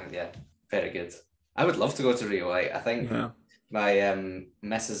swings. Yeah, very good. I would love to go to Rio. I think my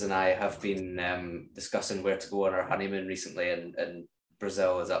missus and I have been discussing where to go on our honeymoon recently, and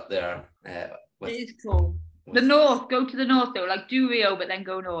Brazil is up there. It is cool. The north, go to the north though, like do Rio, but then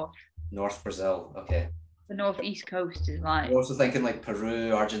go north. North Brazil, okay. The northeast coast is like. We're also thinking like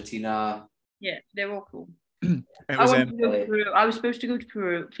Peru, Argentina. Yeah, they're all cool. It I was wanted to go to Peru. I was supposed to go to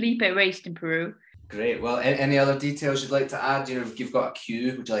Peru. Felipe raced in Peru. Great. Well, any other details you'd like to add? You know, if you've got a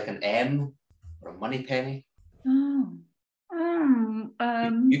Q, would you like an M or a money penny? Oh.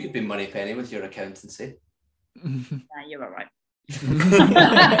 You could be money penny with your accountancy. Nah, you're all right.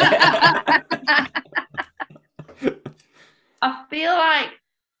 I feel like,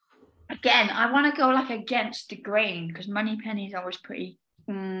 again, I want to go like against the grain because money penny is always pretty.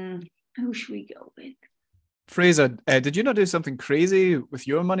 Who should we go with? Fraser, did you not do something crazy with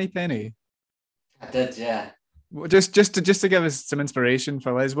your money penny? I did, yeah. Well, just to give us some inspiration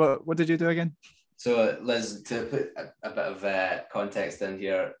for Liz, what did you do again? So, Liz, to put a bit of context in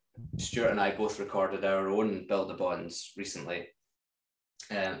here, Stuart and I both recorded our own Build a Bonds recently.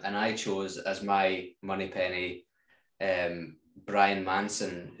 And I chose as my money penny Brian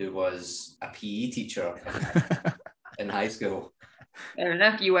Manson, who was a PE teacher in high school. Fair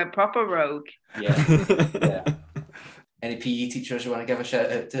enough, you went proper rogue. Yeah. Any PE teachers you want to give a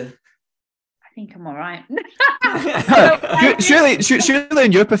shout out to? I think I'm all right. surely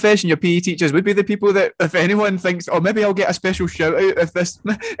in your profession, your PE teachers would be the people that, if anyone thinks, oh, maybe I'll get a special shout out if this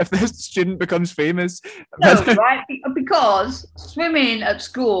student becomes famous. No, right? Because swimming at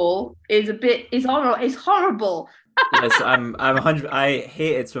school is horrible. Yes, I'm 100. I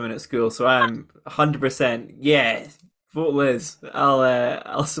hated swimming at school, so I'm 100%. Yeah, vote Liz.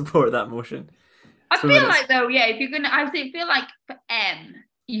 I'll support that motion. I feel like though, yeah, if you're gonna, feel like for M,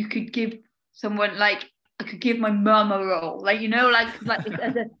 you could give someone like I could give my mum a role, like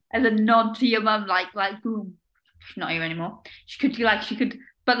as a nod to your mum, like boom, she's not here anymore. She could,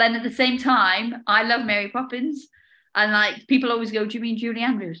 but then at the same time, I love Mary Poppins, and like people always go, "Do you mean Julie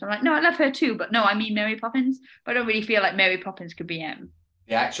Andrews?" I'm like, no, I love her too, but no, I mean Mary Poppins. But I don't really feel like Mary Poppins could be M.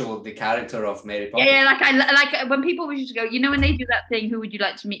 The character of Mary Poppins. Yeah, like I like when people used to go, when they do that thing, who would you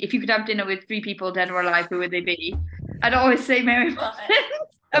like to meet? If you could have dinner with 3 people, dead or alive, who would they be? I'd always say Mary Poppins.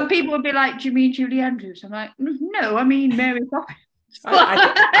 And people would be like, do you mean Julie Andrews? I'm like, no, I mean Mary Poppins.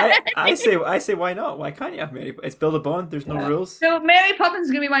 I say, why not? Why can't you have Mary? It's Build a Bond. There's no rules. So Mary Poppins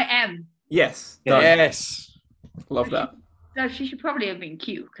is going to be my M. Yes. Done. Yes. Love that. No, she should probably have been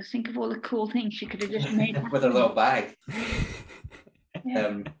cute, because think of all the cool things she could have just made. With her little bag.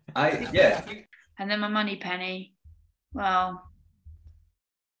 Yeah. And then my money penny. Well,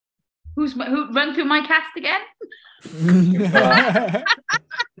 who run through my cast again?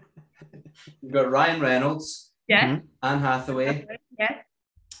 You've got Ryan Reynolds. Yeah. Anne Hathaway. Yeah.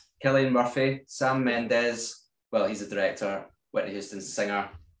 Cillian Murphy. Sam Mendes. Well, he's a director. Whitney Houston's a singer.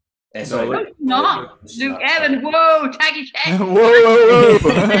 No, not Luke Evans. Whoa, taggy check. Whoa.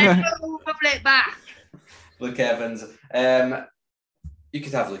 Bubble it back. Luke Evans. You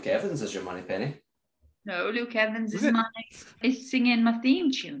could have Luke Evans as your money penny. No, Luke Evans is singing my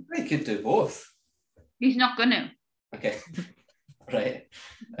theme tune. You could do both. He's not gonna. Okay. Right.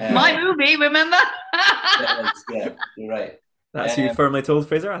 My movie, remember? Yeah, you're right. That's you firmly told,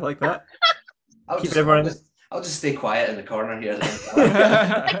 Fraser. I like that. I'll just stay quiet in the corner here.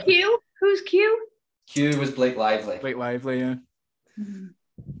 Q? Who's Q? Q was Blake Lively. Blake Lively, yeah.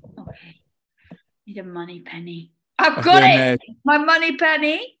 Okay. Need a money penny. I've got it. My money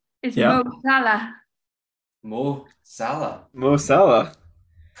penny is Mo Salah. Mo Salah. Mo Salah.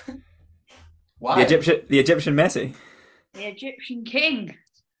 Why? The Egyptian Messi. The Egyptian king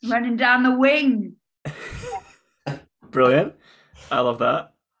running down the wing. Brilliant. I love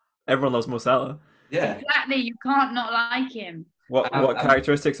that. Everyone loves Mo Salah. Yeah. Exactly. You can't not like him. What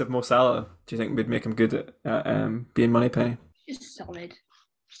characteristics of Mo Salah do you think would make him good at being money penny? Just solid.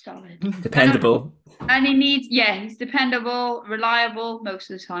 Dependable. And he's dependable, reliable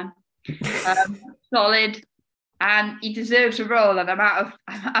most of the time. Solid. And he deserves a role, and I'm out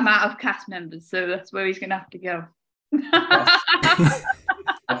of cast members, so that's where he's going to have to go.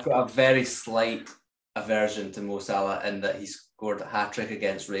 I've got a very slight aversion to Mo Salah in that he scored a hat-trick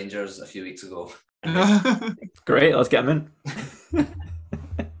against Rangers a few weeks ago. Great, let's get him in.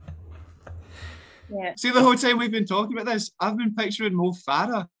 Yeah. See, the whole time we've been talking about this, I've been picturing Mo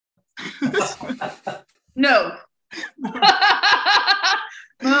Farah. No.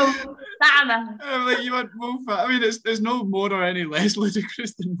 Mo Salah. I'm like, you want Mo Farah? I mean, there's no more or any less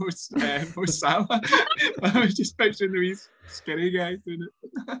ludicrous than Mo Salah. I was just picturing the wee skinny guy doing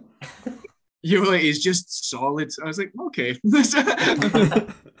it. You were like, he's just solid. I was like, okay.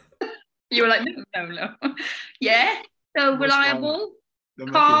 You were like, no. Yeah. So reliable,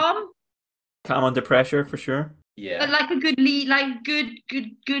 calm. Calm under pressure for sure. Yeah. But like a good lead, like good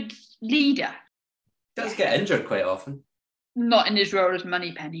leader. Does get injured quite often. Not in his role as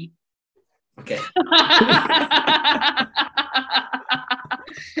Moneypenny. Okay.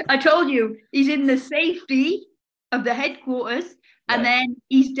 I told you, he's in the safety of the headquarters, and Right. then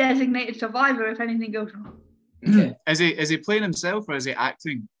he's designated survivor if anything goes wrong. Okay. Is he playing himself or is he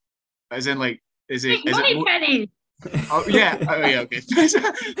acting? As in, like, is Big it money more- penny. Oh yeah, okay.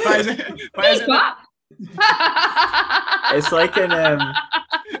 but is it What? It's like in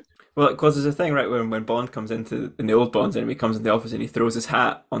well, because there's a thing, right, when Bond comes in the old Bonds, and he comes in the office and he throws his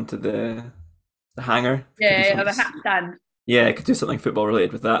hat onto the hanger. It could be Yeah, something- of a hat stand. Yeah, it could do something football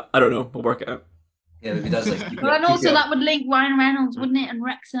related with that. I don't know. We'll work it out. Yeah, maybe does like. Well, and also that would link Ryan Reynolds, wouldn't it? And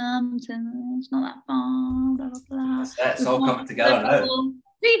Wrexham, so it's not that far. Blah blah blah. It's all coming together now.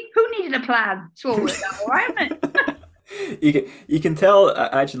 See, who needed a plan? It's all worked out, all right, isn't it? You can tell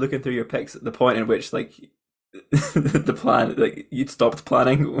actually looking through your picks the point in which like the plan, like you'd stopped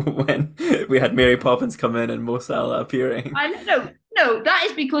planning when we had Mary Poppins come in and Mo Salah appearing. I no, that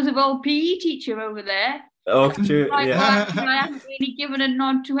is because of old PE teacher over there. Oh, true. Like, Yeah. I haven't really given a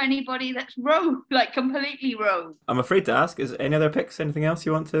nod to anybody that's rogue, like completely rogue. I'm afraid to ask. Is any other picks? Anything else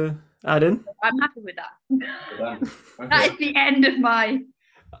you want to add in? I'm happy with that. Okay. That is the end of my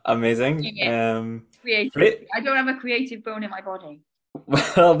Amazing. Yeah. creativity. Great. I don't have a creative bone in my body.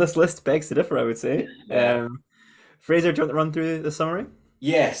 Well, this list begs to differ, I would say. Fraser, do you want to run through the summary?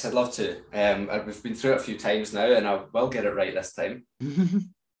 Yes, I'd love to. We've been through it a few times now, and I will get it right this time.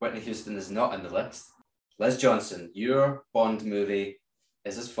 Whitney Houston is not on the list. Liz Johnson, your Bond movie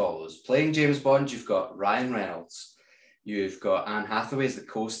is as follows. Playing James Bond, you've got Ryan Reynolds. You've got Anne Hathaway as the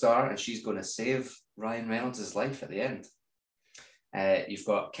co-star, and she's going to save Ryan Reynolds' life at the end. You've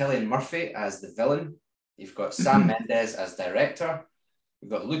got Cillian Murphy as the villain. You've got Sam Mendes as director.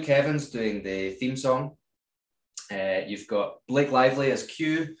 You've got Luke Evans doing the theme song. You've got Blake Lively as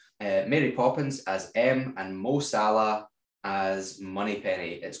Q, Mary Poppins as M, and Mo Salah as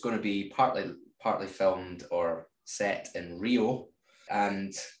Moneypenny. It's going to be partly filmed or set in Rio.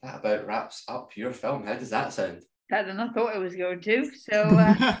 And that about wraps up your film. How does that sound? Better than I thought it was going to. So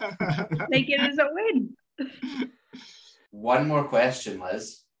take it as a win. One more question,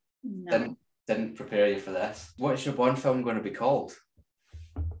 Liz. No. Didn't prepare you for this. What's your Bond film going to be called?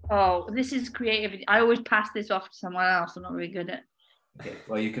 Oh, this is creativity. I always pass this off to someone else. I'm not really good at. Okay,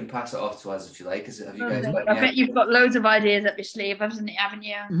 well, you can pass it off to us if you like. Have you guys got I any bet you've got loads of ideas up your sleeve, haven't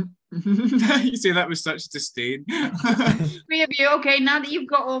you? You say that with such disdain. Three of you. Okay, now that you've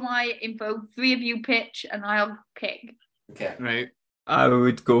got all my info, three of you pitch and I'll pick. Okay. Right. I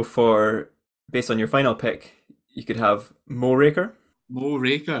would go for, based on your final pick, you could have Mo Raker. Mo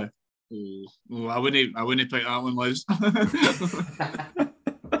Raker. Oh, I wouldn't pick that one, Liz.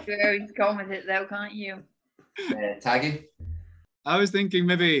 Sure, he's gone with it though, can't you? Taggy? I was thinking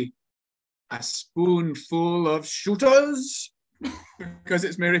maybe a spoonful of shooters because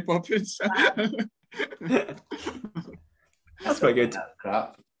it's Mary Poppins. That's quite good.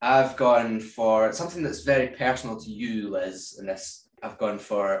 Crap. I've gone for something that's very personal to you, Liz, and this. I've gone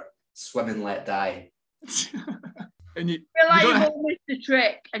for Swim and Let Die. And you, I feel like you you've don't- all missed the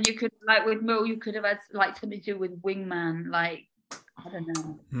trick, and you could, like with Mo, you could have had like something to do with Wingman, like I don't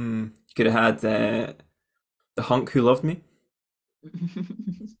know. You could have had the hunk who loved me.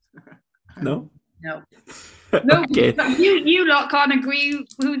 No? No, no, Okay. but you lot can't agree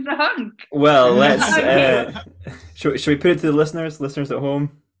who's the hunk. Well, let's. Should we put it to the listeners at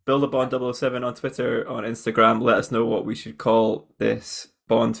home? Build a Bond 007 on Twitter, on Instagram. Let us know what we should call this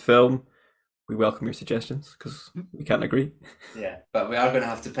Bond film. We welcome your suggestions because we can't agree. Yeah, but we are going to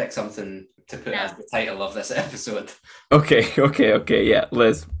have to pick something to put as the title of this episode. Okay. Yeah,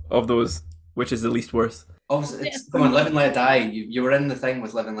 Liz, of those, which is the least worst? Obviously, come on, Live and Let Die. You were in the thing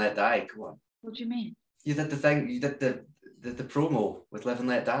with Live and Let Die. Come on. What do you mean? You did the thing. You did the promo with Live and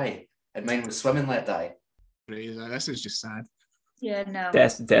Let Die, and mine was Swim and Let Die. This is just sad. Yeah, no.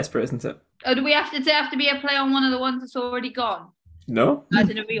 Desperate, isn't it? Oh, do we have to be a play on one of the ones that's already gone? No? As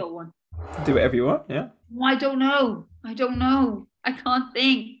in a real one? Do whatever you want, yeah. Well, I don't know. I can't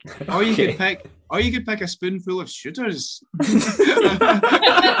think. Or you Okay. could pick a spoonful of shooters.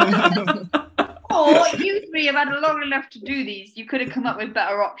 Oh, you three have had long enough to do these. You could have come up with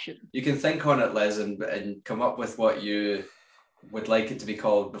better options. You can think on it, Liz, and come up with what you would like it to be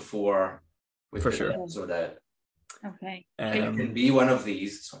called before we For put sure. the episode out. Okay. It can be one of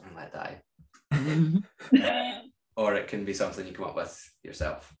these, Swim and Let Die, or it can be something you come up with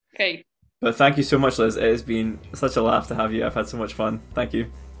yourself. Okay. But thank you so much, Liz. It has been such a laugh to have you. I've had so much fun. Thank you.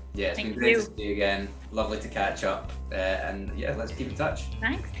 Yeah, it's Thank been great you. to see you again. Lovely to catch up, and yeah, let's keep in touch.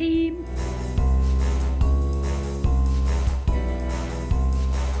 Thanks, team.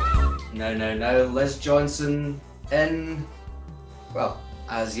 Now, Liz Johnson in, well,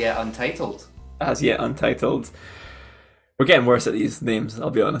 as yet untitled. As yet untitled. We're getting worse at these names, I'll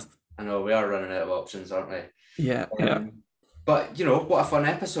be honest. I know we are running out of options, aren't we? Yeah. But what a fun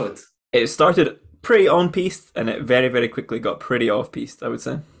episode. It started pretty on-piste and it very, very quickly got pretty off-piste, I would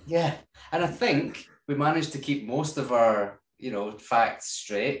say. Yeah, and I think we managed to keep most of our, facts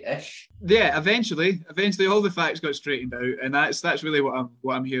straight-ish. Yeah, eventually all the facts got straightened out, and that's really what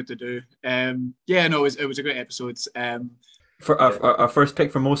I'm here to do. It was a great episode. For our first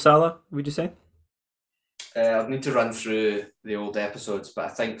pick for Mo Salah, would you say? I'll need to run through the old episodes, but I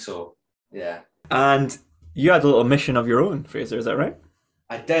think so. Yeah. And you had a little mission of your own, Fraser. Is that right?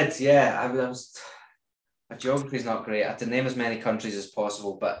 I did. Yeah. My geography's not great. I had to name as many countries as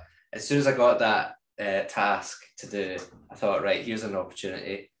possible, but as soon as I got that task to do, I thought, right, here's an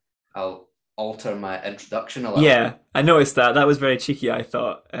opportunity. I'll alter my introduction a little. Yeah, I noticed that. That was very cheeky, I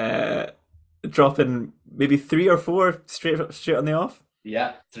thought. Dropping maybe 3 or 4 straight on the off.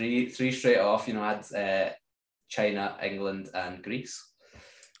 Yeah, three straight off. I had China, England, and Greece.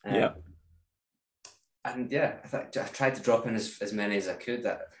 Yeah. And yeah, I tried to drop in as many as I could.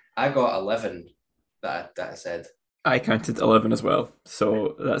 That I got 11 that I said. I counted 11 as well,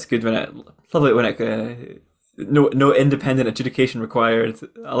 so that's good. Lovely when it no independent adjudication required.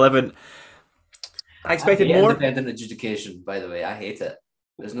 11. I expected more. Independent adjudication, by the way, I hate it.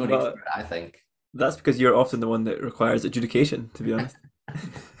 There's no need for it, I think. That's because you're often the one that requires adjudication, to be honest.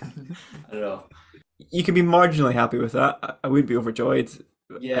 I don't know. You can be marginally happy with that. I wouldn't be overjoyed.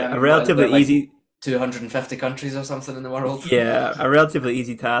 Yeah, a relatively easy 250 countries or something in the world. Yeah, a relatively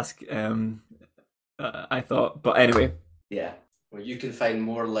easy task. I thought, but anyway. Yeah, well, you can find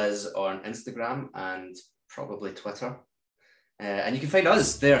more Liz on Instagram and probably Twitter, and you can find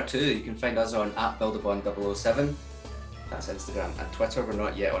us there too. You can find us on @BuildABond007. That's Instagram and Twitter. We're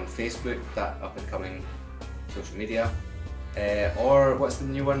not yet on Facebook, that up and coming social media. Or what's the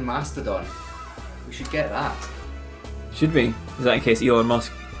new one? Mastodon. We should get that. Should we? Is that in case Elon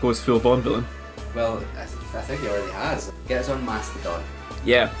Musk goes full Bond villain? Well, I think he already has. Get us on Mastodon.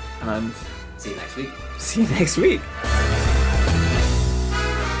 Yeah, and see you next week. See you next week.